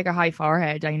I have like a high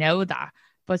forehead, I know that,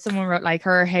 but someone wrote like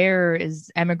her hair is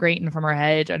emigrating from her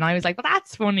head, and I was like, well,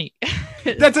 that's funny.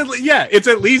 It's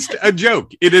at least a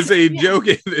joke. It is a joke.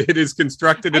 It is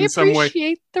constructed in some way. I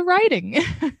appreciate the writing.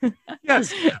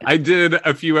 Yes, I did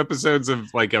a few episodes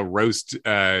of like a roast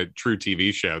true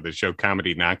TV show. The show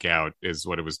Comedy Knockout is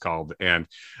what it was called, and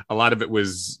a lot of it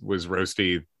was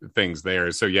roasty things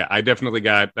there. So yeah, I definitely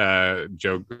got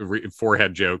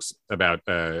forehead jokes about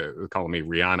calling me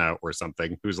Rihanna or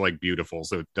something, who's like beautiful,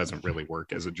 so it doesn't really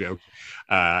work as a joke.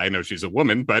 I know she's a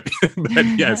woman, but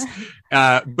yes.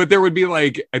 But there would be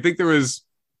like, I think there was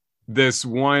this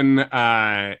one,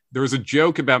 there was a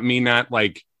joke about me not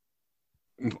like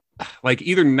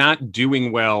either not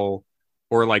doing well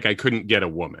or like I couldn't get a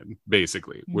woman,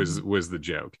 basically was the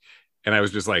joke. And I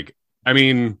was just like, I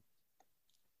mean,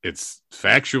 it's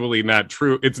factually not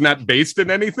true. It's not based in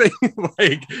anything.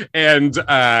 And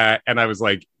I was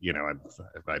like, you know,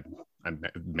 I'm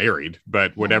married,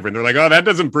 but whatever. And they're like, oh, that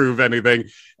doesn't prove anything.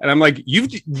 And I'm like,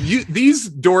 these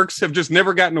dorks have just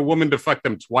never gotten a woman to fuck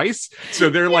them twice. So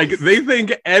they're like, they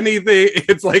think anything.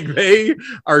 It's like they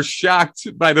are shocked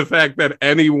by the fact that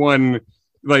anyone,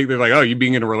 like, they're like, oh, you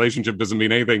being in a relationship doesn't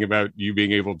mean anything about you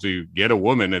being able to get a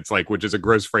woman. It's like, which is a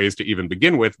gross phrase to even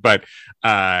begin with. But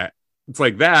it's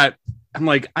like that. I'm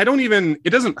like,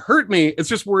 it doesn't hurt me. It's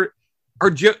just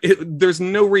there's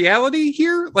no reality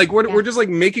here. Like we're just like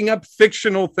making up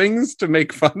fictional things to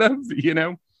make fun of, you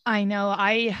know? I know.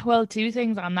 Well, two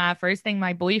things on that. First thing,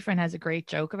 my boyfriend has a great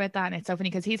joke about that. And it's so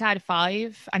funny because he's had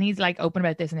 5 and he's like open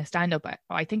about this in his stand-up.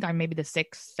 I think I'm maybe the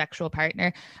 6th sexual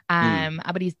partner.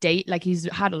 But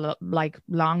he's had like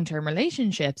long-term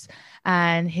relationships.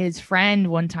 And his friend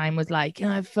one time was like, you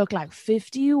know, I've fucked like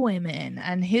 50 women.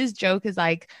 And his joke is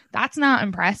like, that's not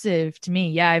impressive to me.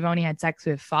 Yeah, I've only had sex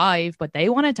with 5, but they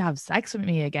wanted to have sex with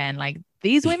me again. Like,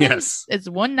 these women, it's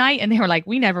one night, and they were like,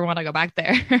 we never want to go back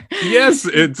there. Yes,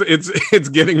 it's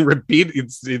getting repeated.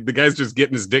 The guy's just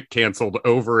getting his dick canceled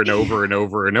over and over and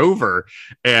over and over.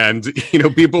 And, you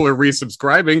know, people are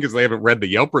resubscribing because they haven't read the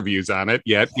Yelp reviews on it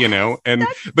yet, you know. And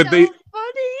funny.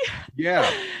 Yeah,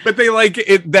 but they like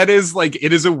it. That is like,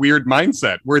 it is a weird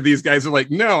mindset where these guys are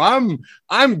like, no,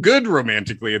 I'm good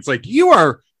romantically. It's like, you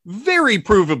are very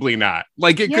provably not.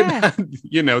 Like, it could not,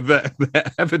 you know,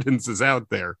 the evidence is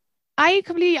out there. I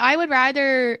would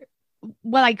rather,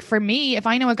 well, like for me, if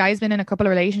I know a guy's been in a couple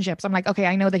of relationships, I'm like, okay,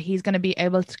 I know that he's going to be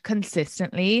able to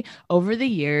consistently over the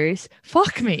years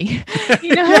fuck me,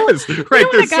 you know? Yes, right.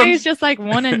 You know, the guy is just like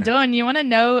one and done. You want to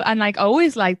know, and like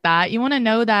always like that, you want to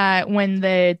know that when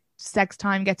the sex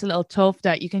time gets a little tough,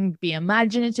 that you can be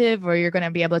imaginative or you're going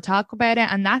to be able to talk about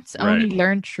it. And that's only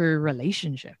learned through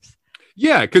relationships.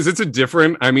 Yeah, because it's a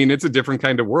different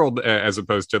kind of world as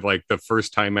opposed to like the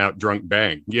first time out drunk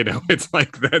bang, you know. It's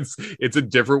like it's a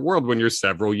different world when you're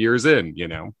several years in, you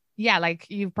know. Yeah, like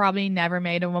you've probably never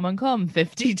made a woman come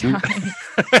 50 times.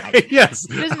 Yes.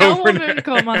 There's no woman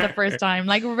come on the first time,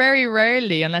 like very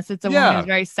rarely, unless it's a woman who's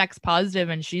very sex positive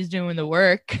and she's doing the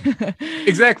work.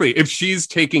 Exactly. If she's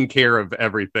taking care of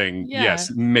everything, yes,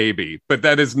 maybe. But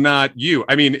that is not you.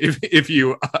 I mean, if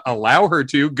you allow her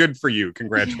to, good for you.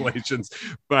 Congratulations.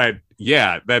 But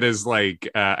yeah, that is like,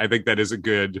 I think that is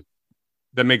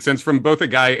that makes sense from both a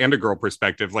guy and a girl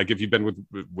perspective. Like if you've been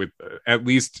with at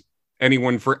least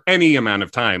anyone for any amount of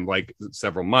time, like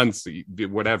several months,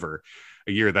 whatever,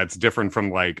 a year, that's different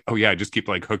from like, oh yeah, I just keep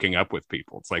like hooking up with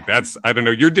people. It's like, that's, I don't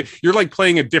know, you're like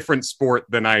playing a different sport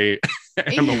than I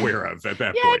am aware of at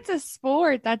that point. Yeah, it's a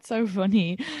sport. That's so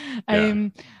funny. Yeah.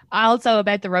 Also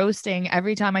about the roasting,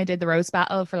 every time I did the roast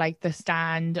battle for like the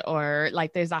Stand, or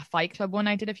like there's that Fight Club one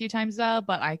I did a few times as well,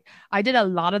 but I did a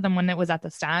lot of them when it was at the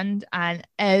Stand, and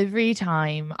every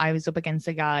time I was up against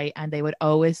a guy and they would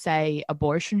always say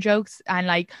abortion jokes, and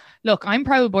like, look, I'm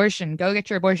pro-abortion, go get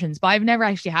your abortions, but I've never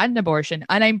actually had an abortion,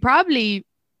 and I'm probably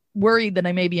worried that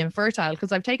I may be infertile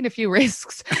because I've taken a few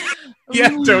risks. Yeah,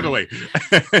 totally.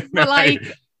 But like,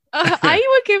 I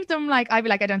would give them like, I'd be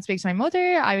like, I don't speak to my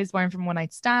mother, I was born from one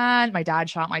night stand, my dad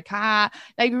shot my cat.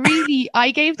 Like, really,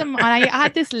 I gave them, and I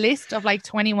had this list of like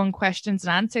 21 questions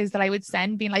and answers that I would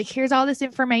send, being like, here's all this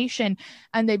information,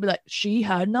 and they'd be like, she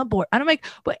had an abortion, and I'm like,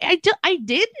 but I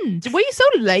didn't. Why are you so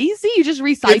lazy? You just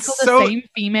recycle the same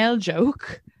female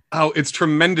joke. Oh, it's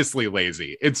tremendously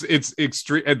lazy. It's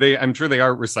extreme. I'm sure they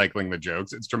are recycling the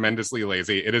jokes. It's tremendously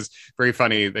lazy. It is very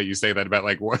funny that you say that about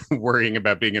like worrying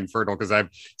about being infertile, because I've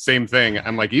same thing.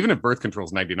 I'm like, even if birth control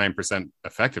is 99%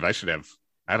 effective, I should have,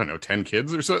 I don't know, 10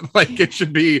 kids or so. Like, it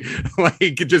should be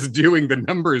like just doing the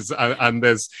numbers on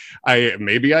this.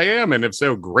 Maybe I am, and if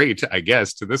so, great, I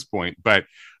guess, to this point. But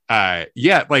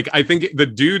yeah, like, I think the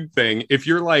dude thing, if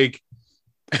you're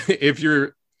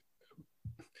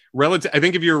I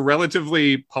think if you're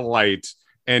relatively polite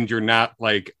and you're not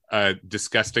like a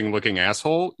disgusting looking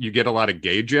asshole, you get a lot of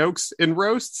gay jokes in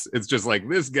roasts. It's just like,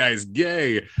 this guy's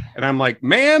gay. And I'm like,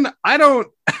 man, I'm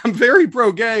very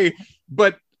pro gay,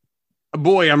 but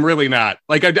boy, I'm really not.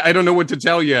 Like, I don't know what to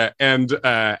tell you. And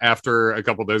after a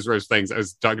couple of those roast things, I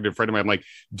was talking to a friend of mine. I'm like,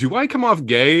 do I come off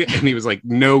gay? And he was like,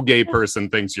 no gay person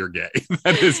thinks you're gay.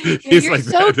 You're like,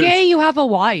 so gay, you have a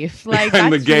wife. Like,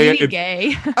 that's really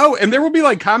gay. Oh, and there will be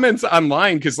like comments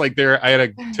online, because like I had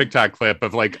a TikTok clip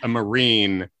of like a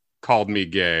Marine called me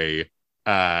gay.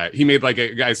 He made like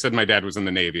a guy said my dad was in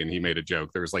the Navy, and he made a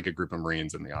joke. There was like a group of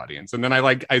Marines in the audience, and then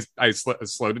I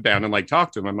slowed it down and like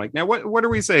talked to him. I'm like, now what are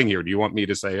we saying here? Do you want me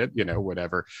to say it? You know,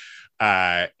 whatever.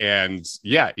 And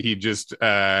yeah, he just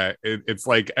it's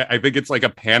like, I think it's like a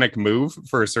panic move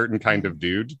for a certain kind of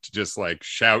dude to just like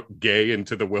shout gay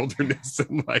into the wilderness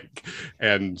and like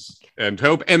and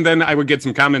hope. And then I would get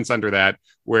some comments under that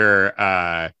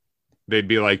where they'd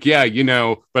be like, yeah, you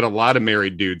know, but a lot of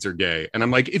married dudes are gay. And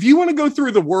I'm like, if you want to go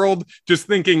through the world just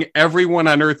thinking everyone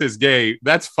on earth is gay,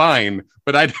 that's fine.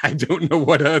 But I don't know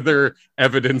what other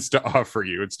evidence to offer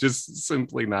you. It's just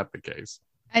simply not the case.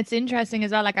 It's interesting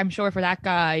as well. Like, I'm sure for that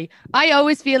guy, I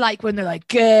always feel like when they're like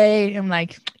gay, I'm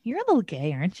like, you're a little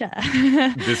gay, aren't you?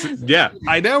 Yeah,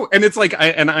 I know. And it's like,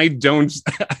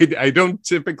 I don't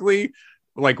typically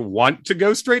like want to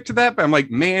go straight to that, but I'm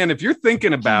like, man, if you're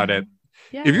thinking about it,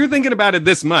 yeah. If you're thinking about it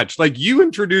this much, like, you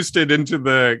introduced it into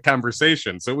the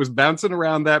conversation, so it was bouncing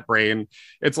around that brain.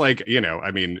 It's like, you know,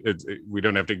 I mean, we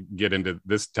don't have to get into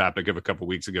this topic of a couple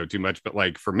weeks ago too much, but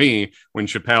like, for me, when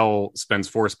Chappelle spends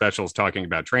 4 specials talking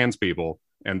about trans people,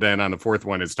 and then on the 4th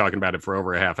one is talking about it for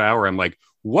over a half hour, I'm like,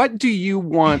 what do you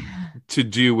want to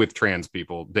do with trans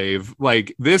people, Dave?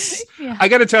 Like, this, yeah. I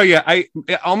got to tell you, I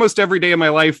almost every day of my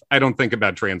life, I don't think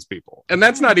about trans people. And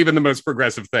that's not even the most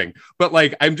progressive thing, but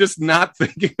like, I'm just not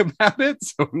thinking about it.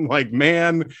 So I'm like,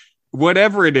 man,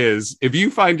 whatever it is, if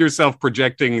you find yourself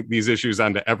projecting these issues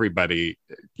onto everybody,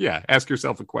 yeah, ask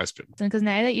yourself a question. Because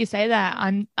now that you say that,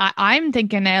 I'm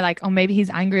thinking now, like, oh, maybe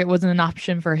he's angry it wasn't an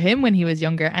option for him when he was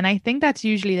younger. And I think that's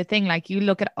usually the thing. Like, you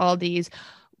look at all these,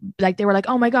 like, they were like,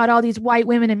 oh my God, all these white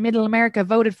women in middle America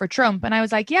voted for Trump. And I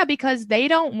was like, yeah, because they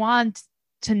don't want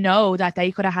to know that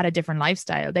they could have had a different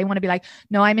lifestyle. They want to be like,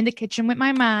 no, I'm in the kitchen with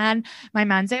my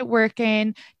man's out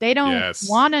working. They don't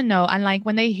want to know. And like,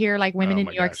 when they hear like women in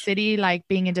New York City, like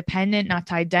being independent, not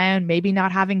tied down, maybe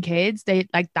not having kids, they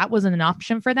like, that wasn't an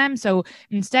option for them. So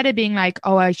instead of being like,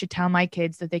 oh, I should tell my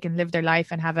kids that they can live their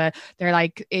life and they're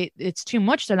like, it's too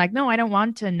much. They're like, no, I don't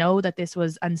want to know that this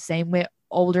was, and same with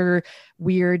older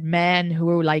weird men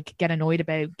who like get annoyed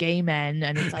about gay men,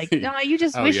 and it's like, no, you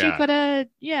just wish you could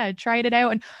have tried it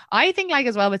out. And I think, like,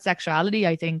 as well with sexuality,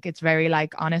 I think it's very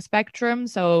like on a spectrum.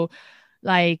 So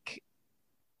like,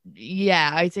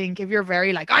 yeah, I think if you're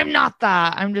very like, I'm not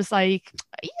that, I'm just like,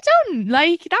 you don't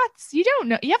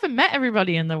know, you haven't met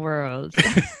everybody in the world.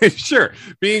 Sure,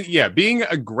 being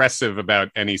aggressive about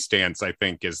any stance, I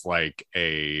think, is like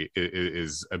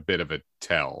is a bit of a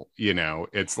tell,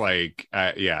 it's like,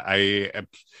 I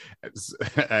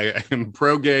am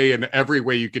pro gay in every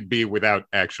way you could be without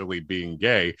actually being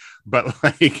gay, but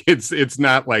like it's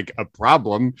not like a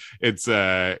problem. It's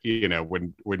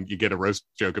when you get a roast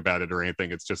joke about it or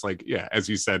anything, it's just like, yeah, as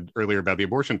you said earlier about the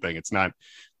abortion thing, it's not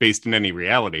based in any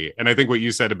reality. And I think what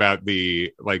you said about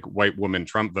the like white woman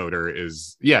Trump voter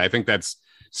is, I think that's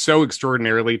so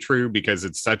extraordinarily true, because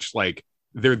it's such like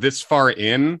they're this far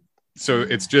in. So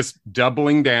it's just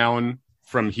doubling down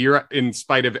from here, in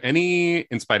spite of any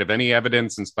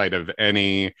evidence, in spite of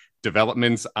any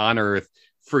developments on Earth,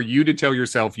 for you to tell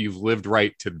yourself you've lived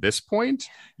right to this point.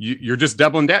 You're just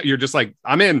doubling down. You're just like,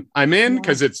 I'm in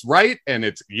because it's right. And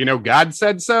it's, God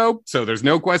said so. So there's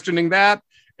no questioning that.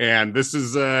 And this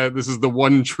is the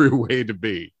one true way to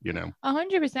be, 100%.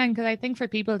 Because I think for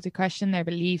people to question their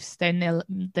beliefs, then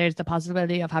there's the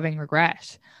possibility of having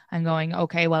regret and going,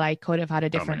 okay, well, I could have had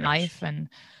a different life. And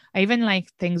I even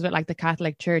like things with like the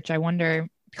Catholic Church. I wonder,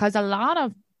 because a lot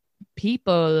of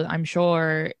people, I'm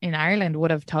sure, in Ireland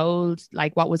would have told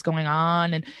like what was going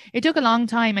on. And it took a long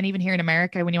time. And even here in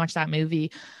America, when you watch that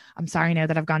movie, I'm sorry now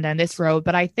that I've gone down this road,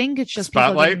 but I think it's just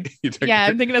Spotlight.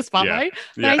 I'm thinking of Spotlight.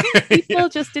 But I think people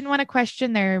just didn't want to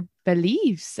question their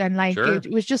beliefs, and like it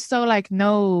was just so like,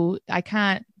 no, I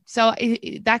can't. So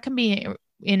that can be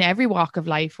in every walk of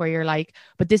life where you're like,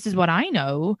 but this is what I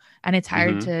know, and it's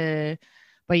hard to.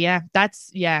 But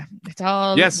it's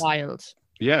all wild.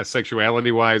 Yeah,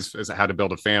 sexuality wise, as how to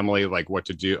build a family, like what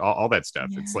to do, all that stuff.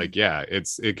 Yeah. It's like,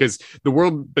 it's because the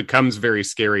world becomes very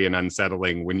scary and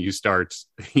unsettling when you start,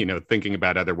 thinking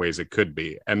about other ways it could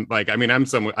be. And like, I mean,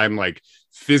 I'm like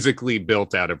physically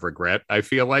built out of regret, I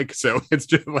feel like. So it's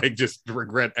just like, just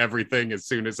regret everything as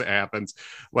soon as it happens.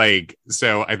 Like,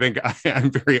 so I think I'm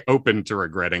very open to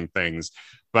regretting things,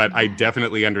 but I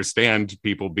definitely understand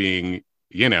people being,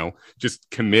 just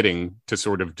committing to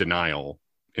sort of denial.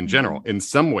 In general, in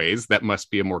some ways, that must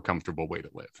be a more comfortable way to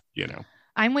live,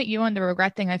 I'm with you on the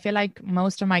regret thing. I feel like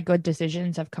most of my good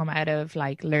decisions have come out of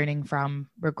like learning from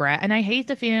regret. And I hate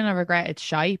the feeling of regret. It's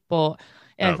shite. But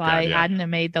if I hadn't have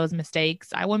made those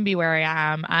mistakes, I wouldn't be where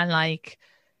I am. And like,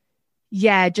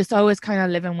 just always kind of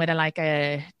living with it like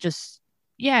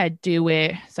do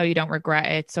it so you don't regret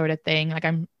it sort of thing. Like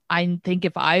I think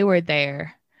if I were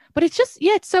there. But it's just,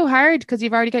 it's so hard because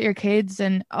you've already got your kids,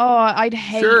 and I'd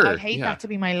hate that to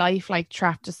be my life, like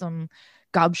trapped to some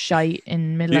gobshite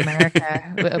in middle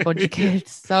America with a bunch of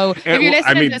kids. So if you're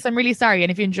listening to this, I'm really sorry.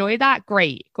 And if you enjoy that,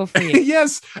 great, go for you.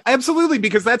 Yes, absolutely.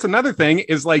 Because that's another thing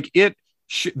is like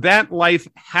that life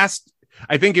has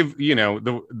I think if,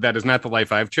 that is not the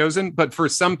life I've chosen, but for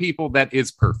some people that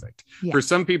is perfect. Yeah. For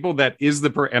some people that is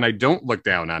and I don't look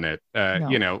down on it.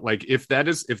 No. Like if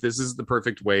this is the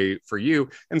perfect way for you,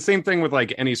 and same thing with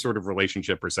like any sort of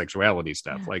relationship or sexuality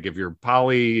stuff. Yeah. Like if you're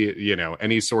poly,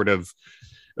 any sort of,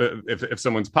 if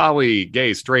someone's poly,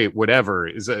 gay, straight, whatever,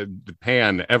 is a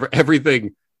pan,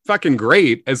 everything fucking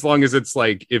great. As long as it's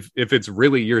like, if it's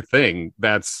really your thing,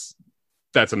 that's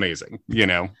amazing,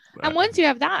 And once you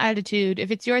have that attitude,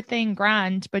 if it's your thing,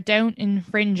 grand, but don't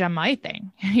infringe on my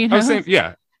thing,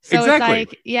 So exactly.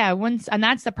 It's like, and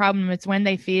that's the problem. It's when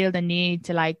they feel the need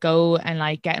to like go and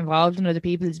like get involved in other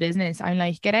people's business. I'm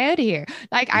like, get out of here.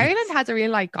 Like Ireland has a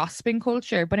real like gossiping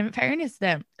culture, but in fairness to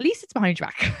them, at least it's behind your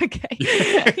back. Okay.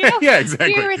 Yeah,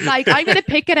 exactly. Here it's like, I'm going to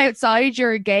pick it outside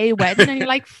your gay wedding, and you're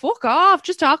like, fuck off.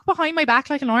 Just talk behind my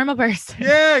back like a normal person.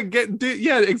 Yeah.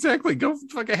 Exactly. Go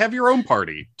fucking have your own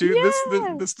party. Dude,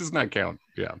 this does not count.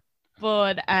 Yeah.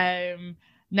 But,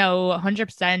 no,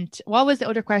 100%. What was the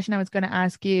other question I was going to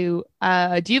ask you?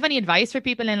 Do you have any advice for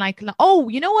people in like, oh,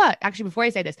 you know what? Actually, before I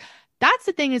say this, that's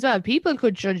the thing as well. People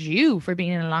could judge you for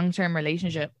being in a long-term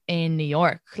relationship in New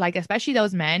York. Like, especially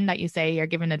those men that you say are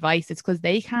giving advice. It's because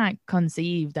they can't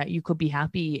conceive that you could be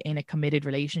happy in a committed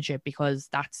relationship because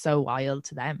that's so wild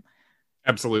to them.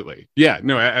 Absolutely. Yeah,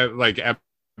 no,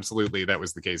 absolutely, that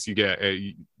was the case. You get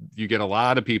a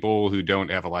lot of people who don't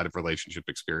have a lot of relationship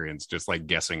experience, just like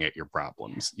guessing at your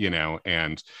problems,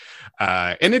 and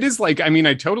it is like, I mean,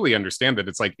 I totally understand that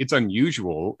it's like it's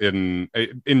unusual in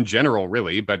general,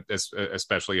 really, but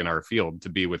especially in our field, to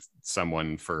be with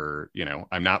someone for,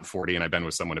 I'm not 40 and I've been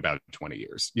with someone about 20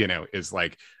 years, is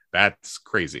like, that's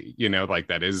crazy, like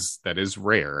that is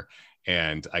rare,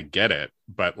 and I get it,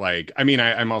 but like, I mean,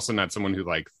 I'm also not someone who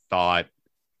like thought.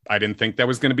 I didn't think that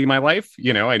was going to be my life.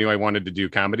 I knew I wanted to do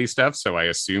comedy stuff. So I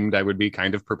assumed I would be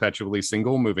kind of perpetually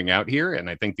single moving out here. And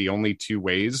I think the only two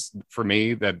ways for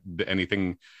me that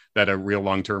anything that a real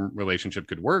long-term relationship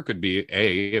could work would be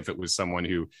if it was someone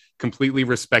who completely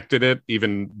respected it,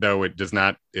 even though it is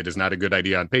not a good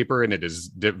idea on paper, and it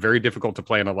is very difficult to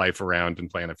plan a life around and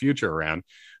plan a future around.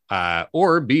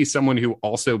 Or B, someone who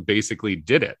also basically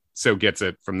did it, so gets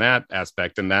it from that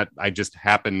aspect. And that I just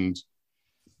happened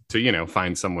to,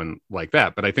 find someone like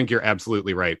that. But I think you're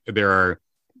absolutely right. There are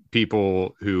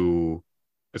people who,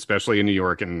 especially in New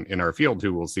York and in our field,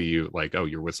 who will see you like, oh,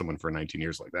 you're with someone for 19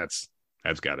 years. Like that's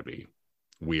got to be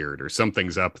weird, or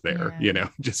something's up there,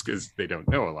 just because they don't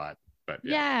know a lot. But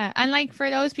yeah. And like for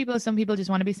those people, some people just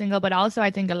want to be single, but also I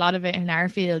think a lot of it in our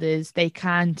field is they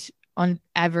can't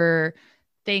ever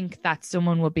think that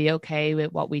someone will be okay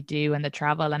with what we do and the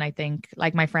travel. And I think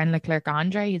like my friend Leclerc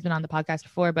Andre, he's been on the podcast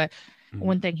before, but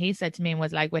one thing he said to me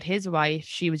was like with his wife,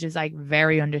 she was just like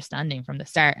very understanding from the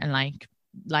start, and like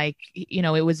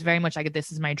it was very much like,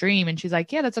 this is my dream, and she's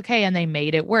like, yeah, that's okay, and they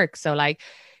made it work. So like,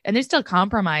 and there's still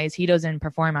compromise. He doesn't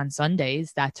perform on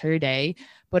Sundays, that's her day,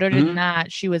 but other than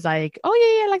that, she was like,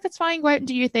 oh yeah, like that's fine, go out and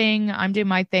do your thing, I'm doing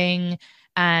my thing.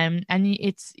 And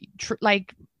it's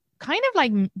like kind of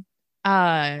like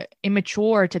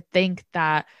immature to think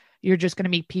that you're just going to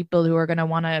meet people who are going to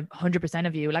want 100%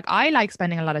 of you. Like I like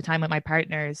spending a lot of time with my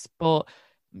partners, but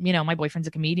my boyfriend's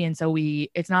a comedian, so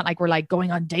it's not like we're like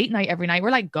going on date night every night.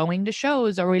 We're like going to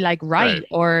shows, or we like write,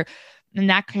 and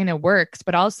that kind of works.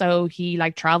 But also he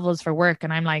like travels for work,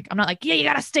 and I'm not like, yeah, you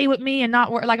gotta stay with me and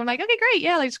not work. Like I'm like, okay, great,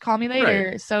 yeah, like just call me later.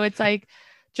 Right. So it's like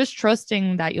just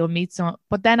trusting that you'll meet someone.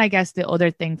 But then I guess the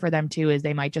other thing for them too is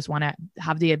they might just want to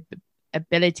have the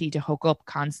ability to hook up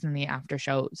constantly after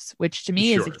shows, which to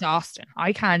me is exhausting.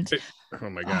 I can't. Oh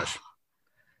my gosh.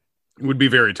 It would be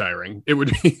very tiring. It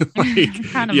would be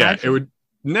like, yeah, it would.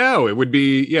 No, it would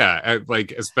be, yeah,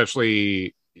 like,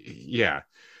 especially, yeah.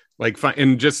 Like,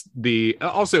 and just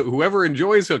also whoever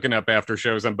enjoys hooking up after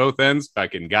shows on both ends,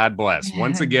 fucking God bless.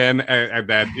 Once again,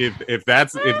 that if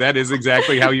that is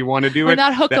exactly how you want to do it, we're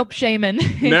not hookup shaming.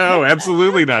 No,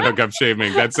 absolutely not hookup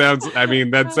shaming. That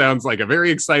sounds like a very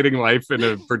exciting life in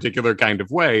a particular kind of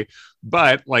way.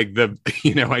 But like I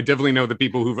definitely know the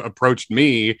people who've approached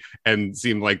me and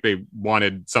seemed like they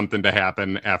wanted something to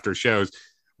happen after shows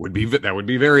would be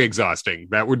very exhausting.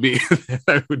 That would be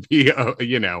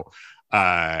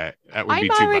I'm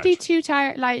already too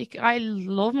tired. Like I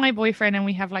love my boyfriend and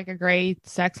we have like a great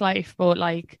sex life, but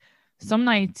like some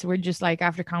nights we're just like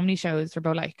after comedy shows we're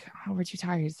both like, oh, we're too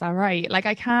tired. Is that right? Like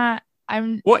I can't.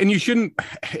 And you shouldn't.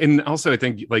 And also I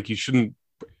think like you shouldn't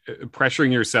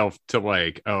pressuring yourself to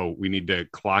like, oh, we need to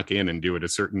clock in and do it a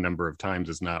certain number of times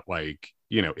is not like,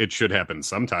 it should happen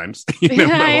sometimes,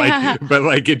 but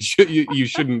like it should, you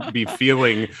shouldn't be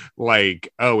feeling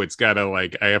like, oh, it's gotta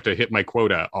like, I have to hit my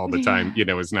quota all the time.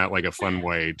 It's not like a fun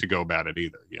way to go about it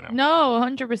either, No,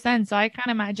 100%. So I can't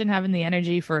imagine having the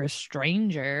energy for a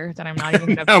stranger that I'm not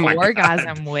even gonna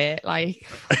orgasm with, like,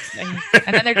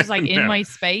 and then they're just like in my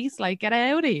space, like, get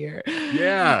out of here.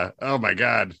 Yeah. Oh my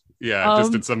God. Yeah.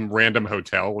 Just at some random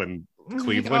hotel in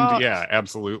Cleveland. Yeah,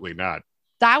 absolutely not.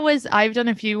 I've done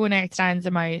a few one-night stands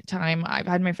in my time. I've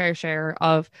had my fair share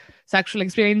of sexual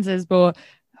experiences, but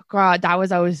God, that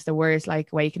was always the worst. Like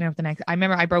waking up I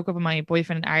remember I broke up with my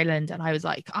boyfriend in Ireland and I was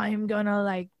like, I'm gonna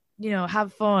like,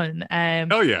 have fun.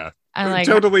 Oh yeah. And like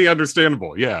totally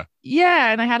understandable. Yeah.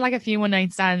 Yeah. And I had like a few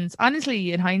one-night stands.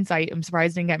 Honestly, in hindsight, I'm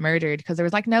surprised I didn't get murdered because there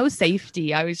was like no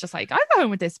safety. I was just like, I'll go home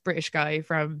with this British guy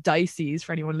from Dicey's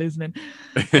for anyone listening.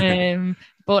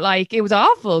 But like it was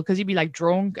awful because you'd be like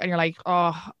drunk and you're like,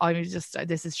 oh,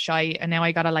 this is shite. And now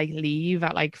I gotta like leave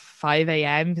at like 5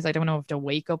 a.m. because I don't know if to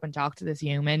wake up and talk to this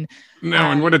human. No,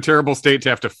 and what a terrible state to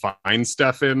have to find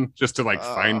stuff in just to like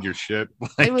find your shit.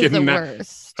 Like, it was the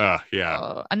worst.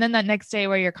 Yeah. And then that next day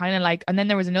where you're kind of like, and then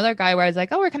there was another guy where I was like,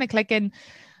 oh, we're kind of clicking.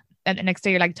 And the next day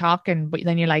you're like talking, but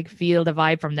then you like feel the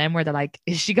vibe from them where they're like,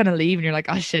 is she gonna leave? And you're like,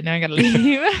 oh shit, now I gotta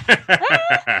leave.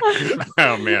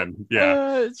 Oh man,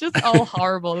 yeah. It's just all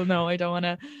horrible. No, I don't want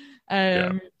to.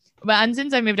 But and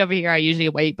since I moved over here, I usually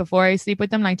wait before I sleep with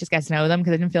them, like just get to know them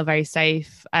because I didn't feel very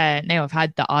safe. Now I've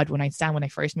had the odd one night stand when I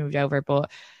first moved over,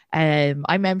 but I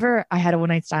remember I had a one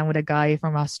night stand with a guy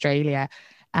from Australia,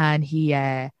 and he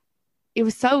it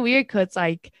was so weird because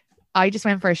like I just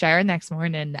went for a shower next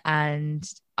morning and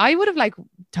I would have like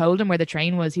told him where the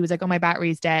train was. He was like, oh, my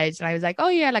battery's dead. And I was like, oh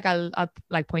yeah, like I'll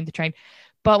like point the train.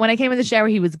 But when I came in the shower,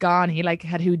 he was gone. He like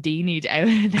had Houdini'd out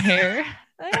of there.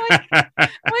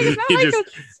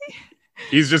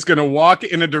 He's just going to walk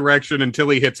in a direction until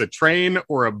he hits a train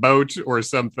or a boat or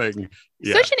something.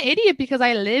 Yeah. Such an idiot because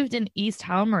I lived in East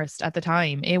Helmhurst at the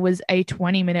time. It was a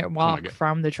 20-minute walk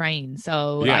from the train.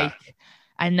 So like,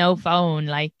 and no phone,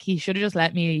 like he should have just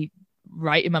let me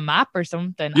write him a map or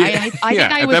something. Yeah. I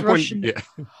think I was rushing. Yeah.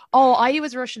 Oh, I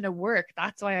was rushing to work.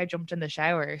 That's why I jumped in the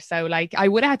shower. So like I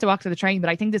would have had to walk to the train, but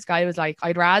I think this guy was like,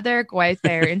 I'd rather go out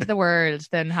there into the world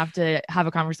than have to have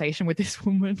a conversation with this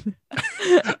woman.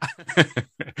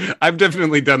 I've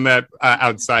definitely done that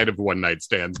outside of one night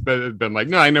stands, but been like,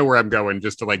 no, I know where I'm going,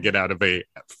 just to like get out of a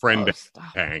friend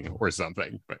hang or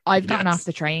something. But I've gotten off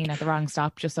the train at the wrong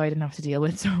stop just so I didn't have to deal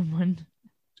with someone.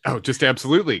 Oh, just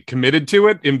absolutely committed to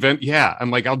it. Yeah.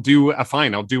 I'm like, I'll do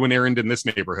an errand in this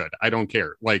neighborhood. I don't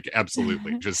care. Like,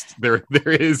 absolutely. Just there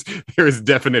is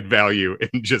definite value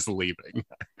in just leaving.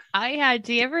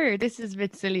 This is a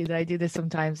bit silly that I do this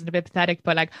sometimes and a bit pathetic,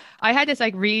 but like I had this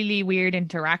like really weird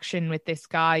interaction with this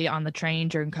guy on the train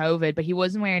during COVID, but he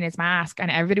wasn't wearing his mask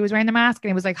and everybody was wearing the mask and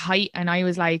it was like height. And I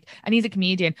was like, and he's a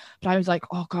comedian, but I was like,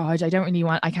 oh God, I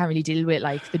can't really deal with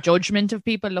like the judgment of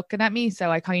people looking at me.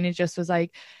 So I kind of just was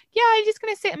like, yeah, I'm just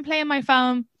going to sit and play on my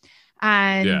phone.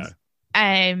 And,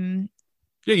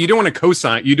 you don't want to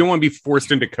co-sign. You don't want to be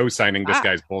forced into co-signing this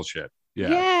guy's bullshit.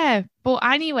 Yeah. But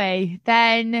anyway,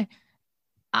 then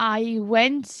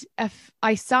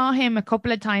I saw him a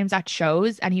couple of times at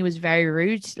shows and he was very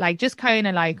rude, like just kind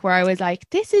of like where I was like,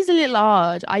 this is a little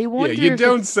odd. I wonder. Yeah, you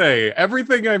don't say.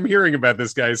 Everything I'm hearing about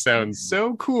this guy sounds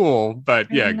so cool, but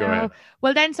yeah, go ahead.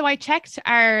 Well, then, so I checked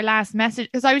our last message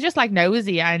because I was just like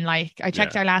nosy and like I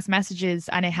checked our last messages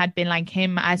and it had been like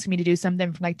him asking me to do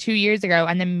something from like 2 years ago.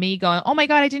 And then me going, oh my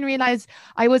God, I didn't realize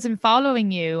I wasn't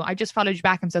following you. I just followed you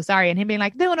back. I'm so sorry. And him being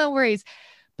like, no worries.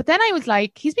 But then I was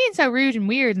like, he's being so rude and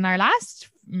weird. And our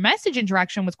last message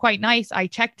interaction was quite nice. I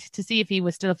checked to see if he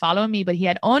was still following me, but he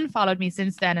had unfollowed me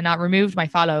since then and not removed my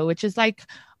follow, which is like,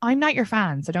 I'm not your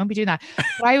fan, so don't be doing that.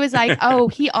 But I was like, oh,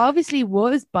 he obviously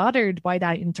was bothered by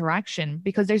that interaction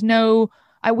because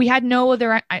we had no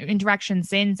other interaction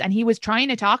since, and he was trying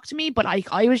to talk to me, but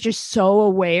I was just so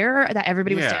aware that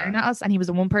everybody was staring at us, and he was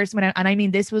the one person. And I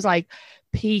mean, this was like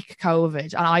peak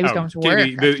COVID, and I was going to work.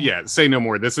 Katie, say no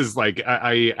more. This is like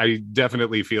I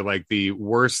definitely feel like the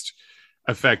worst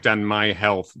effect on my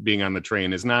health being on the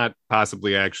train is not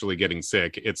possibly actually getting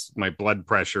sick. It's my blood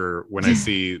pressure when I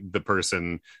see the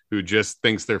person who just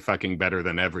thinks they're fucking better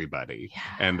than everybody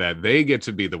and that they get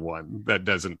to be the one that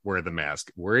doesn't wear the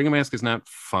mask. Wearing a mask is not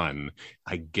fun.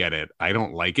 I get it. I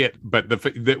don't like it. But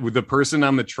the person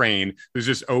on the train who's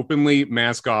just openly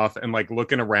mask off and like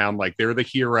looking around like they're the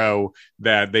hero,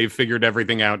 that they've figured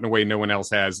everything out in a way no one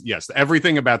else has. Yes,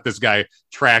 everything about this guy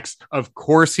tracks. Of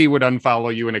course he would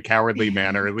unfollow you in a cowardly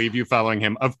manner, leave you following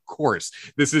him. Of course.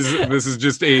 This is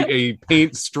just a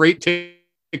straight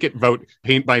ticket vote,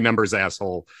 paint by numbers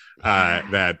asshole.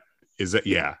 That is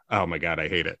oh my God, I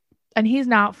hate it. And he's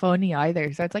not funny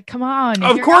either, so it's like, come on.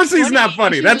 Of course he's not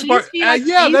funny. That's part.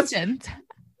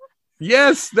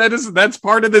 Yes, that's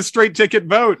part of the straight ticket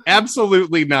vote.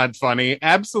 Absolutely not funny.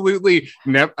 Absolutely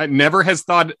never has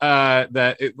thought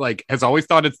that it like has always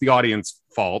thought it's the audience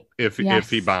fault if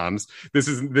he bombs. This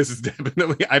is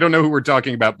definitely, I don't know who we're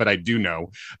talking about, but I do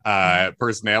know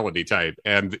personality type.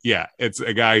 And yeah, it's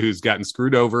a guy who's gotten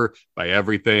screwed over by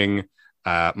everything.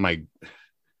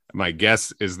 My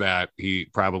guess is that he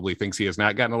probably thinks he has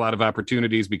not gotten a lot of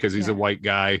opportunities because he's a white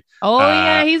guy.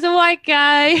 Oh, he's a white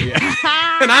guy.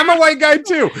 Yeah. And I'm a white guy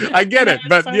too. I get it.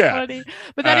 But so funny.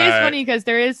 But that is funny because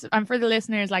there is, for the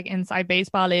listeners, like Inside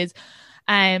Baseball is,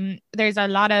 there's a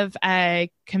lot of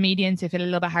comedians who feel a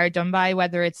little bit hard done by,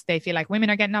 whether it's they feel like women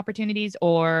are getting opportunities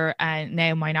or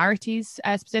now minorities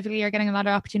specifically are getting a lot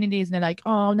of opportunities. And they're like,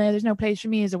 oh no, there's no place for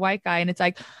me as a white guy. And it's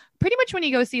like, pretty much when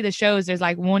you go see the shows, there's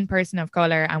like one person of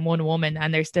color and one woman,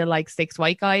 and there's still like 6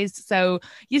 white guys. So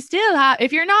you still have,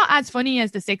 if you're not as funny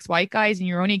as the 6 white guys and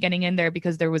you're only getting in there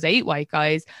because there was 8 white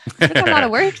guys, there's a lot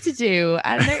of work to do.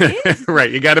 And there is.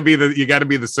 Right. You got to be the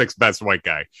 6th best white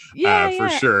guy. For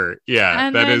sure. Yeah.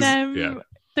 And then,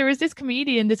 there was this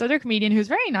other comedian who's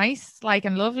very nice, like,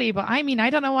 and lovely. But I mean, I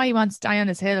don't know why he wants to die on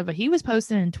this hill, but he was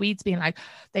posting in tweets being like,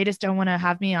 they just don't want to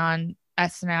have me on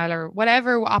SNL or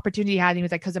whatever opportunity he had. He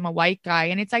was like, because I'm a white guy.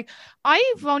 And it's like,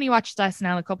 I've only watched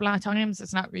SNL a couple of times.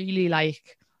 It's not really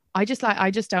like, I just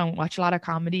don't watch a lot of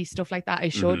comedy stuff like that. I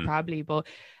should probably, but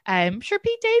sure,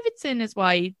 Pete Davidson is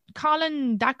white.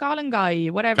 Colin guy,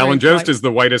 whatever. Colin Jost is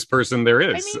the whitest person there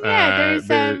is. I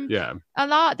mean,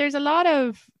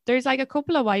 there's like a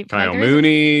couple of white. Kyle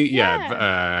Mooney,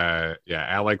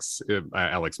 Alex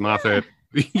Moffat.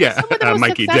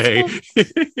 Mikey Day.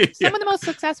 Some of the most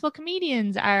successful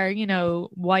comedians are,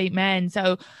 white men.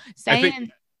 So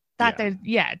saying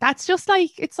that's just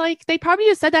like, it's like they probably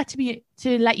just said that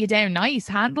to let you down nice,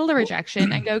 handle the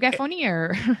rejection and go get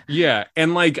funnier. Yeah.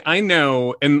 And like I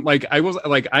know of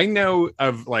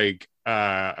like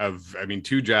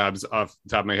two jobs off the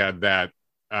top of my head that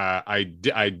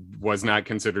I was not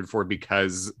considered for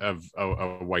because of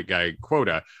a white guy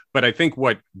quota. But I think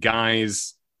what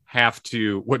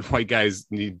white guys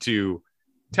need to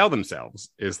tell themselves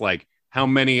is like how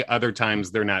many other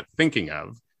times they're not thinking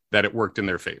of that it worked in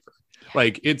their favor.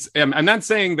 Like I'm not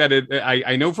saying that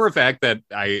I know for a fact that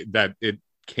it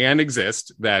can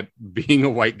exist, that being a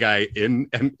white guy in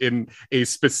a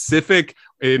specific,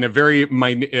 in a very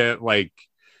minute, like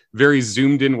very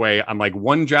zoomed in way on like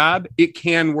one job, it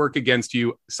can work against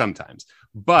you sometimes.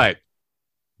 But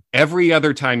every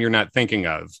other time you're not thinking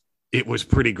of, it was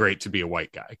pretty great to be a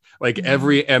white guy. Like I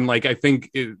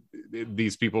think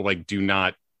these people like do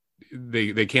not,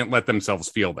 they can't let themselves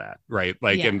feel that, right?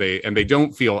 Like, and they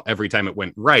don't feel every time it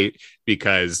went right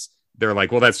because they're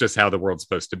like, well, that's just how the world's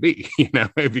supposed to be,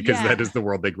 because that is the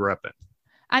world they grew up in.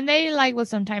 And they will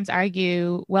sometimes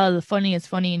argue, well, the funny is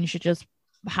funny and you should just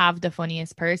have the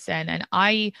funniest person. And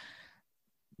I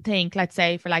think, let's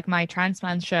say for like my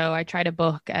transplant show, I try to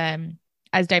book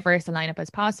as diverse a lineup as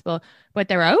possible, but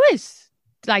they're always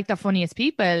like the funniest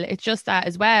people. It's just that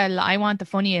as well, I want the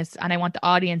funniest and I want the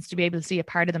audience to be able to see a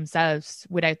part of themselves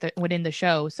within the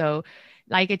show. So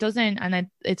like it doesn't, and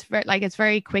it's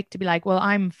very quick to be like, well,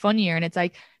 I'm funnier. And it's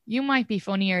like, you might be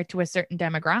funnier to a certain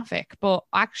demographic, but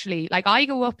actually like I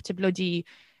go up to bloody,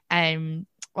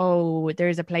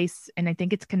 there's a place and I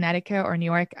think it's Connecticut or New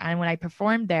York. And when I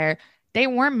performed there, they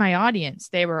weren't my audience.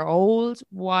 They were old,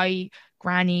 white,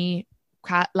 granny,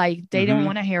 like they don't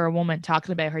want to hear a woman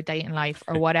talking about her dating life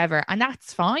or whatever. And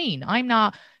that's fine. I'm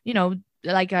not,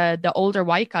 like the older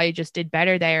white guy just did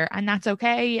better there, and that's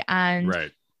okay. And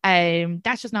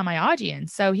that's just not my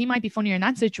audience. So he might be funnier in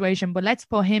that situation, but let's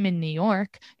put him in New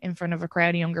York in front of a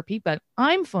crowd of younger people.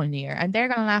 I'm funnier and they're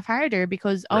going to laugh harder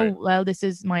because, this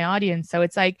is my audience. So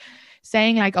it's like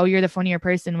saying like, oh, you're the funnier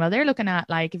person. Well, they're looking at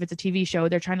like, if it's a TV show,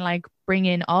 they're trying to like bring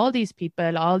in all these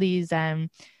people, all these,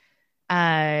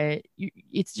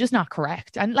 it's just not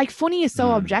correct. And like funny is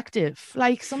so objective.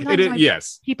 Like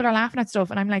sometimes people are laughing at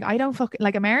stuff and I'm like, I don't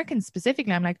like Americans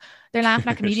specifically. I'm like, they're laughing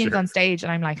at comedians on stage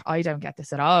and I'm like, I don't get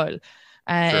this at all.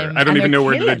 I don't even know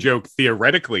where the joke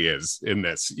theoretically is in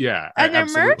this. Yeah. And they're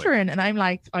murdering. And I'm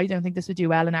like, I don't think this would do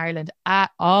well in Ireland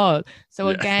at all. So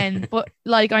again, but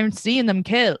like I'm seeing them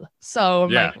kill. So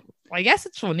I'm like, I guess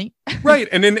it's funny. Right.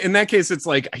 And in that case, it's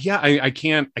like, I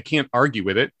can't argue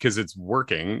with it because it's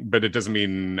working, but it doesn't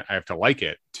mean I have to like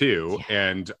it too. Yeah.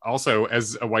 And also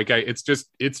as a white guy, it's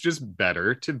just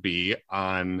better to be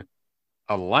on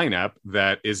a lineup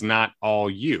that is not all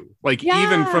you. Like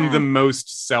even from the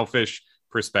most selfish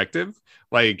perspective,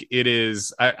 like it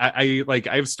is,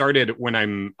 I've started when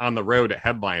I'm on the road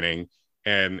headlining.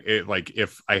 And it like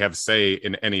if I have say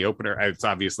in any opener, it's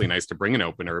obviously nice to bring an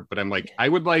opener, but I'm like, I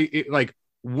would like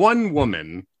one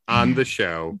woman on the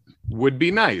show would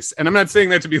be nice. And I'm not saying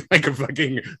that to be like a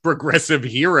fucking progressive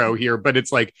hero here, but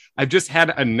it's like I've just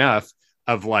had enough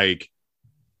of like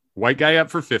white guy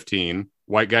up for 15,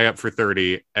 white guy up for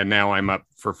 30, and now I'm up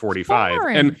for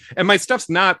 45. And my stuff's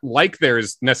not like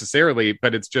theirs necessarily,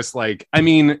 but it's just like, I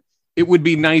mean, it would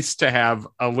be nice to have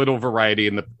a little variety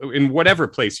in whatever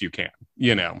place you can,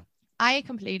 I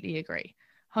completely agree.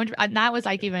 100. And that was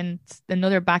like even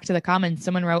another back to the comments.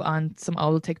 Someone wrote on some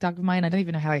old TikTok of mine. I don't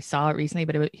even know how I saw it recently,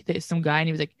 but it was some guy and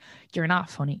he was like, "You're not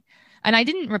funny." And I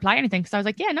didn't reply anything because I was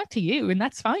like, "Yeah, not to you," and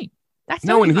that's fine. That's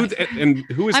no. And who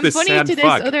is I'm this funny sad to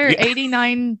fuck? This other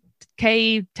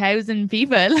 89,000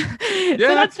 people. So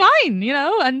that's fine,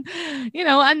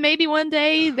 and maybe one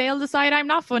day they'll decide I'm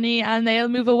not funny and they'll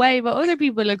move away, but other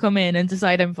people will come in and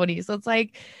decide I'm funny. So it's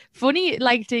like funny,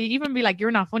 like to even be like,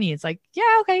 you're not funny. It's like,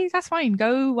 yeah, okay, that's fine.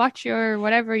 Go watch your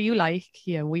whatever you like,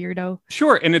 you weirdo.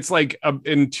 Sure. And it's like,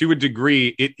 and to a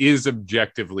degree, it is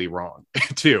objectively wrong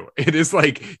too. It is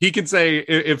like, he could say,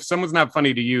 if someone's not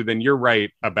funny to you, then you're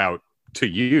right about to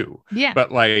you. Yeah.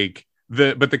 But like,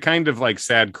 the kind of like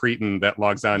sad cretin that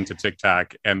logs on to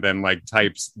TikTok and then like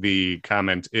types the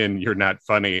comment in "you're not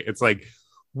funny," it's like,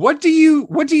 what do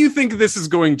you think this is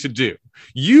going to do?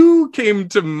 You came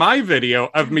to my video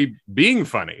of me being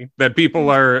funny that people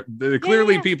are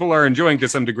people are enjoying to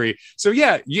some degree. So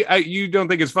you don't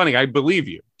think it's funny. I believe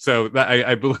you. So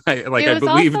I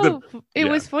believe it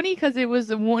was funny because it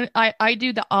was one I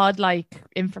do the odd like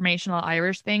informational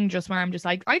Irish thing just where I'm just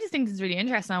like, I just think this is really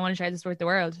interesting. I want to share this with the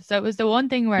world. So it was the one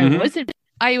thing where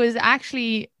I was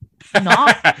actually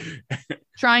not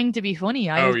trying to be funny.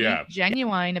 I was being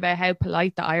genuine about how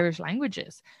polite the Irish language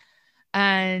is.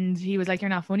 And he was like, "You're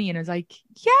not funny." And I was like,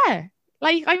 yeah.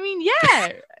 Like, I mean,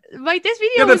 yeah. Like this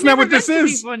video that's not what this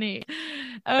is. Funny.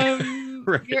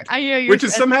 Right. Which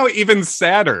is somehow even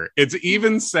sadder. It's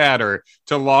even sadder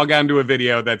to log onto a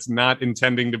video that's not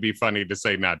intending to be funny to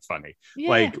say not funny. Yeah.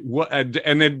 Like what?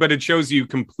 But it shows you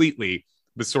completely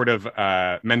the sort of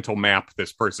mental map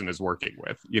this person is working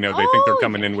with. They think they're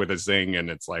coming in with a zing, and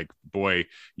it's like, boy,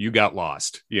 you got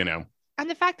lost. And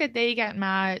the fact that they get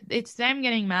mad, it's them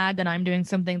getting mad that I'm doing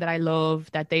something that I love,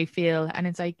 that they feel, and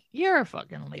it's like, you're a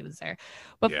fucking loser.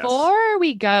 Before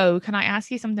we go, can I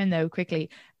ask you something though, quickly?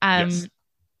 Yes.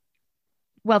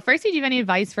 Well, firstly, do you have any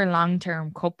advice for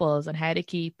long-term couples on how to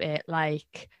keep it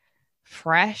like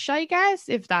fresh, I guess,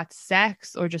 if that's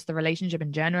sex or just the relationship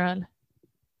in general?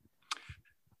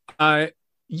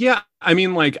 Yeah, I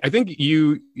mean, like, I think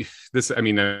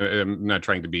I'm not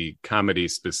trying to be comedy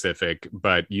specific,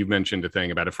 but you mentioned a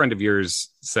thing about a friend of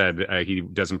yours said he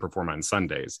doesn't perform on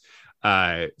Sundays.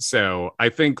 So I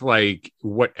think, like,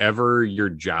 whatever your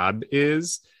job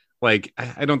is, like,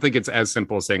 I don't think it's as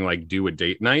simple as saying, like, do a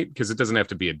date night, because it doesn't have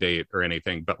to be a date or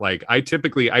anything. But, like, I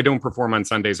don't perform on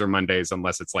Sundays or Mondays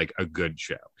unless it's, like, a good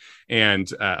show. And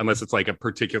unless it's, like, a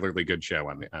particularly good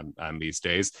show on these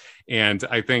days. And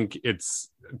I think it's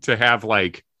to have,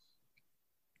 like,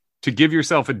 to give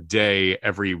yourself a day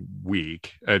every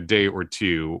week, a day or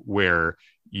two, where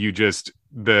you just,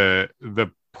 the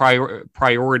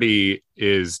priority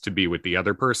is to be with the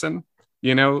other person.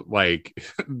 Like,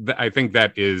 I think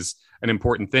that is an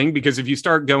important thing, because if you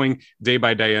start going day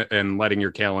by day and letting your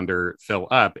calendar fill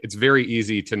up, it's very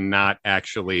easy to not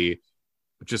actually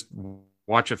just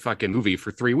watch a fucking movie for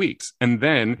 3 weeks. And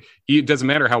then it doesn't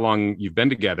matter how long you've been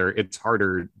together. It's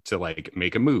harder to, like,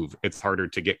 make a move. It's harder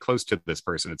to get close to this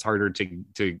person. It's harder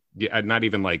to not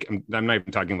even, like, I'm not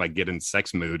even talking like get in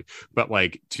sex mood, but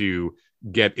like to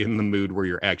get in the mood where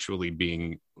you're actually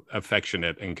being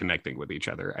affectionate and connecting with each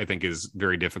other, I think is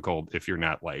very difficult if you're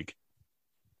not, like,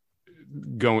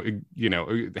 going,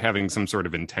 having some sort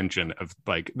of intention of,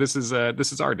 like, this is our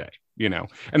day,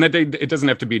 and that day, it doesn't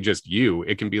have to be just you.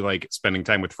 It can be like spending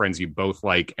time with friends you both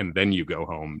like, and then you go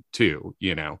home too,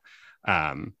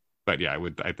 but yeah,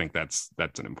 I think that's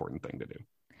an important thing to do.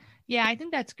 Yeah, I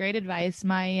think that's great advice.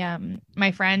 My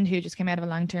friend who just came out of a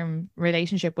long-term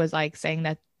relationship was, like, saying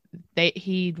that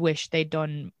he wished they'd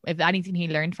done, if anything he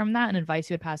learned from that and advice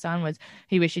he would pass on was,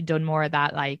 he wished he'd done more of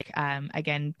that, like,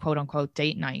 again, quote unquote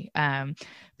date night,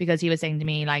 because he was saying to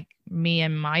me, like, me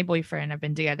and my boyfriend have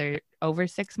been together over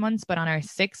 6 months, but on our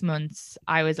 6 months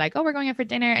I was like, oh, we're going out for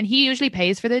dinner, and he usually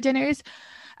pays for the dinners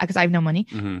because I have no money.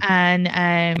 Mm-hmm.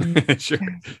 And sure.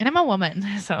 And I'm a woman,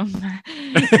 so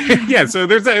yeah, so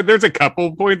there's a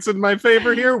couple points in my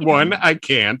favor here. One, I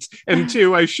can't, and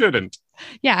two, I shouldn't.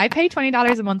 Yeah, I pay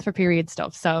 $20 a month for period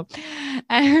stuff. So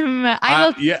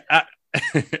I will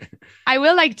I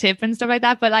will, like, tip and stuff like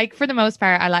that, but, like, for the most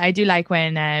part, I do like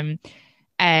when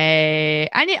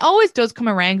and it always does come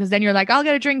around, because then you're like, I'll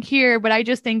get a drink here, but I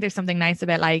just think there's something nice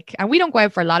about, like, and we don't go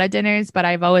out for a lot of dinners, but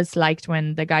I've always liked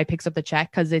when the guy picks up the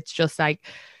check, because it's just like,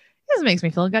 this makes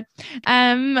me feel good.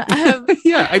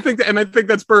 Yeah, I think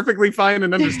that's perfectly fine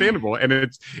and understandable. And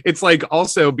it's like,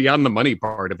 also beyond the money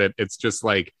part of it, it's just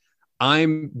like,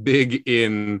 I'm big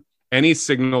in any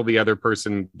signal the other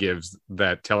person gives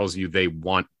that tells you they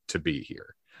want to be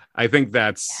here. I think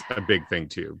that's a big thing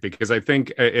too, because I think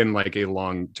in, like, a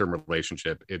long-term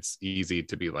relationship, it's easy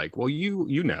to be like, well, we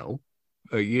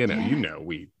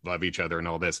love each other and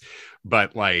all this,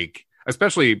 but, like,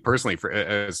 especially personally for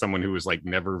as someone who was, like,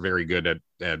 never very good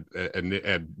at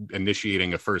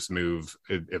initiating a first move,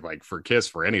 like for kiss,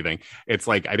 for anything, it's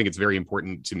like, I think it's very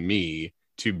important to me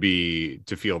to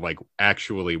feel, like,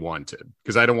 actually wanted,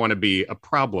 because I don't want to be a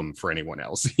problem for anyone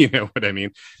else. You know what I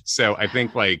mean? So I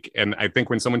think, like, and I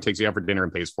think when someone takes you out for dinner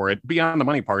and pays for it, beyond the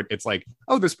money part, it's like,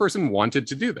 oh, this person wanted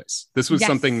to do this. This was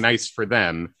something nice for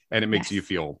them, and it makes you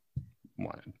feel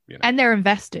wanted, and they're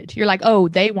invested. You're like, oh,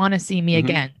 they want to see me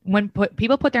again. When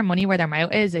people put their money where their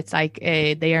mouth is, it's like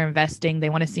they are investing, they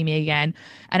want to see me again.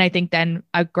 And I think then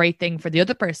a great thing for the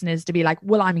other person is to be like,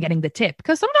 well, I'm getting the tip,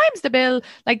 because sometimes the bill,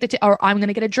 like, or I'm going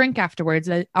to get a drink afterwards,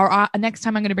 or next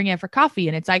time I'm going to bring you out for coffee,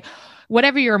 and it's like,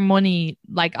 whatever your money,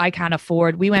 like, I can't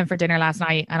afford. We went for dinner last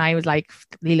night, and I was like,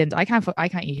 Leland, I can't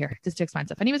eat here, this is too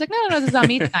expensive. And he was like, no, this is on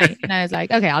me tonight. And I was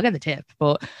like, okay, I'll get the tip.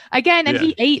 But again, and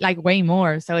he ate, like, way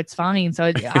more, so it's fine.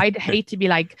 So I'd hate to be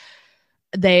like,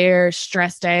 they're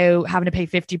stressed out having to pay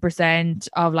 50%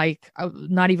 of, like,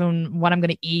 not even what I'm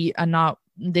going to eat, and not,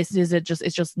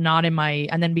 it's just not in my,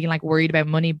 and then being, like, worried about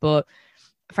money. But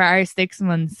for our 6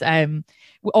 months, he had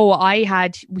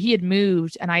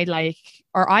moved, and I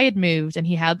had moved, and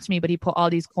he helped me, but he put all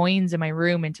these coins in my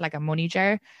room into, like, a money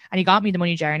jar, and he got me the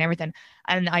money jar and everything.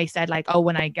 And I said, like, oh,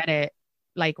 when I get it,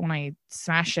 like when I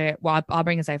smash it, well, I'll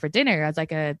bring us out for dinner as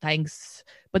like a thanks.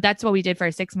 But that's what we did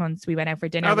for 6 months. We went out for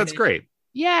dinner. Oh, that's great.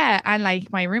 Yeah. And like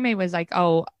my roommate was like,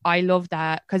 oh, I love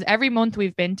that. Because every month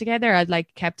we've been together, I'd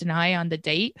like kept an eye on the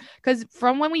date. Because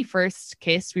from when we first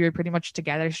kissed, we were pretty much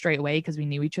together straight away because we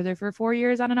knew each other for 4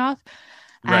 years on and off.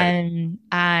 Right.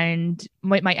 And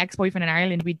my ex-boyfriend in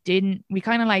Ireland,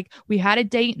 we had a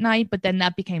date night, but then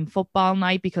that became football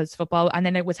night because football. And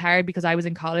then it was hard because I was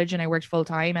in college and I worked full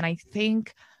time. And I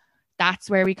think that's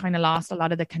where we kind of lost a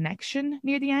lot of the connection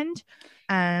near the end.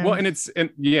 Well, I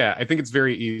think it's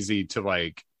very easy to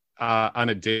like on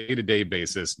a day-to-day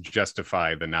basis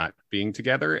justify the not being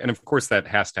together, and of course that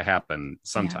has to happen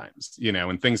sometimes,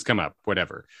 and things come up,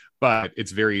 whatever. But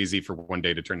it's very easy for one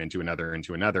day to turn into another,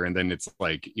 and then it's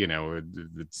like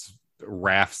it's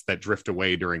rafts that drift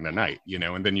away during the night,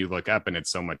 and then you look up and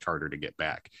it's so much harder to get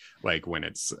back, like when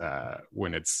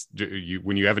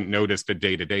you haven't noticed a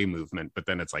day-to-day movement, but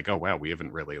then it's like, oh wow, we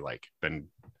haven't really like been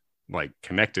like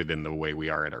connected in the way we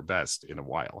are at our best in a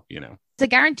while. It's a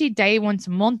guaranteed day once a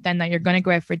month then that you're going to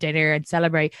go out for dinner and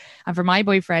celebrate. And for my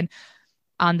boyfriend,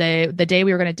 on the day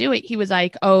we were going to do it, he was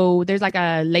like, oh, there's like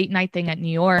a late night thing at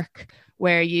New York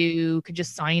where you could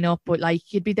just sign up, but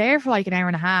like you'd be there for like an hour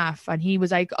and a half. And he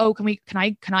was like, oh, can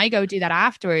I go do that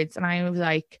afterwards? And I was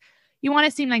like, you want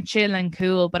to seem like chill and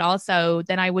cool, but also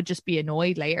then I would just be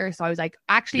annoyed later. So I was like,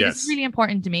 actually, This is really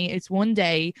important to me. It's one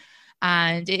day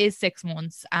and it is 6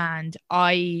 months, and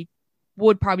I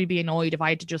would probably be annoyed if I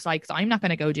had to just like, so I'm not going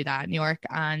to go do that in New York.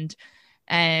 And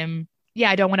I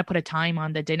don't want to put a time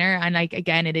on the dinner. And like,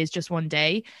 again, it is just one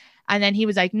day. And then he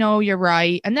was like, no, you're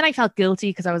right. And then I felt guilty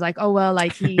because I was like, oh, well,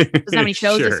 like he doesn't have any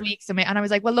shows this week. So, and I was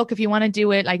like, well, look, if you want to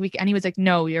do it, like and he was like,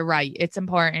 no, you're right. It's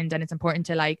important. And it's important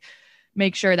to like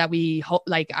make sure that we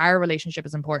like our relationship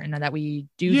is important and that we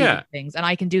do things. And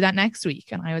I can do that next week.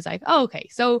 And I was like, oh, okay.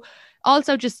 So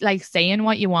also just like saying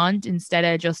what you want instead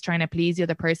of just trying to please the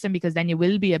other person, because then you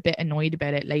will be a bit annoyed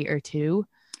about it later too.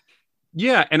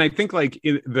 Yeah. And I think like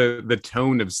the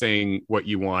tone of saying what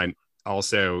you want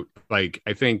also, like,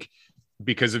 I think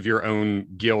because of your own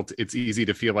guilt, it's easy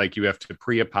to feel like you have to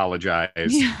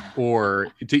pre-apologize or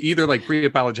to either like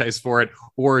pre-apologize for it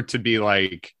or to be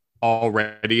like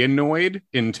already annoyed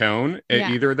in tone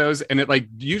at either of those. And it like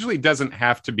usually doesn't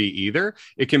have to be either.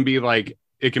 It can be like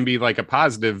a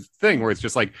positive thing where it's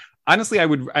just like, honestly, I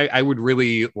would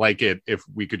really like it if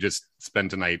we could just spend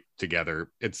tonight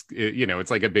together. It's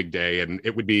like a big day, and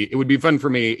it would be fun for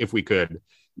me if we could,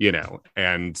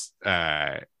 and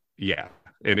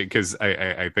because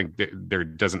I think there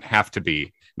doesn't have to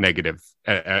be negative,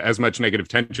 as much negative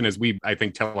tension as we, I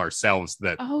think, tell ourselves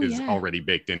that is already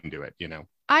baked into it,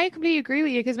 I completely agree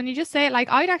with you, because when you just say it, like,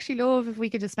 I'd actually love if we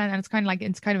could just spend, and it's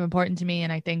kind of important to me.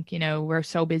 And I think, we're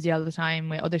so busy all the time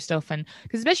with other stuff. And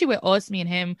because especially with us, me and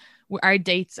him, our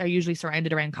dates are usually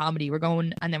surrounded around comedy. We're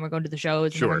going to the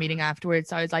shows and then we're meeting afterwards.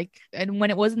 So I was like, and when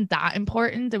it wasn't that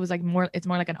important, it was like it's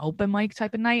more like an open mic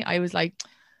type of night. I was like,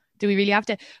 do we really have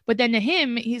to? But then to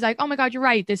him, he's like, oh my God, you're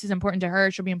right. This is important to her.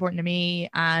 It should be important to me,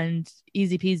 and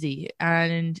easy peasy.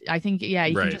 And I think, you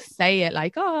can just say it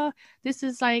like, oh, this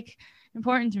is like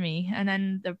important to me. And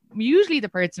then usually the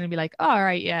person will be like, oh, all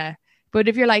right, yeah. But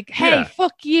if you're like, hey,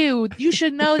 fuck you, you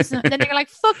should know this. Then you're like,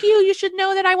 fuck you should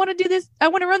know that I want to do this. I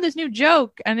want to run this new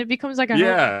joke. And it becomes like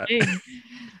a thing.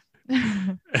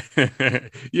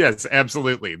 Yes,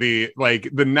 absolutely. The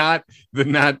not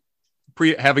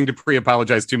having to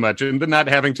pre-apologize too much, and the not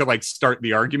having to like start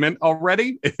the argument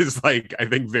already is like, I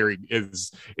think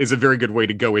is a very good way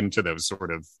to go into those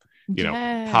sort of,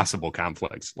 possible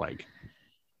conflicts. Like,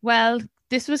 well,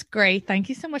 this was great. Thank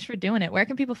you so much for doing it. Where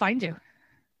can people find you?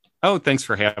 Oh, thanks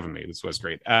for having me. This was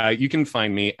great. You can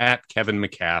find me at Kevin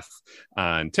McCaff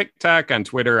on TikTok, on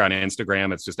Twitter, on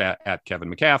Instagram. It's just at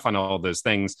Kevin McCaff on all those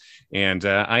things. And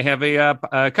I have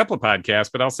a couple of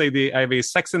podcasts, but I'll say I have a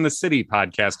Sex in the City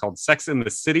podcast called Sex in the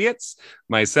Cityots.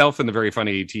 Myself and the very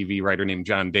funny TV writer named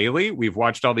John Daly. We've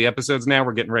watched all the episodes now.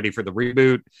 We're getting ready for the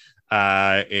reboot.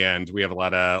 And we have a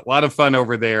lot of fun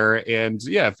over there. And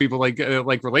if people like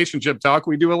relationship talk,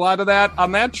 we do a lot of that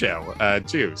on that show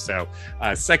too. So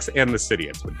Sex and the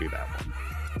Cityots would be that one.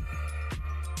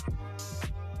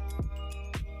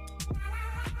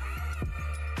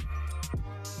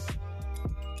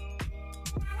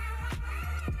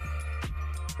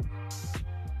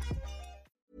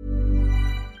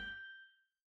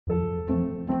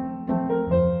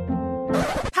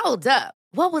 Hold up.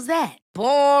 What was that?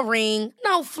 Boring.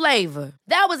 No flavor.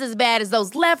 That was as bad as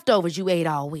those leftovers you ate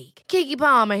all week. Keke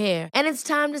Palmer here, and it's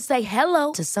time to say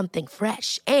hello to something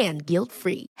fresh and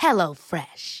guilt-free. Hello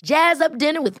Fresh. Jazz up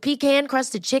dinner with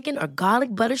pecan-crusted chicken or garlic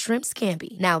butter shrimp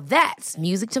scampi. Now that's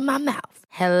music to my mouth.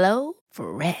 Hello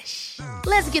Fresh.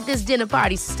 Let's get this dinner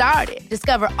party started.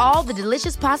 Discover all the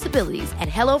delicious possibilities at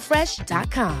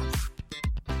hellofresh.com.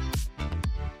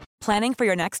 Planning for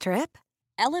your next trip?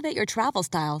 Elevate your travel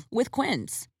style with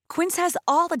Quince. Quince has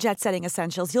all the jet-setting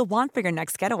essentials you'll want for your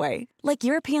next getaway, like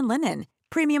European linen,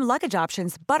 premium luggage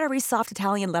options, buttery soft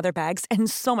Italian leather bags, and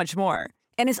so much more.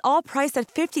 And is all priced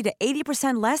at 50 to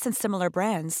 80% less than similar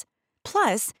brands.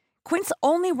 Plus, Quince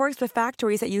only works with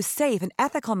factories that use safe and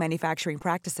ethical manufacturing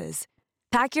practices.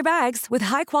 Pack your bags with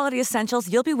high-quality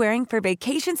essentials you'll be wearing for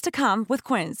vacations to come with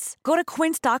Quince. Go to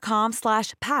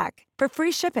quince.com/pack for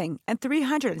free shipping and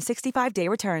 365-day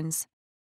returns.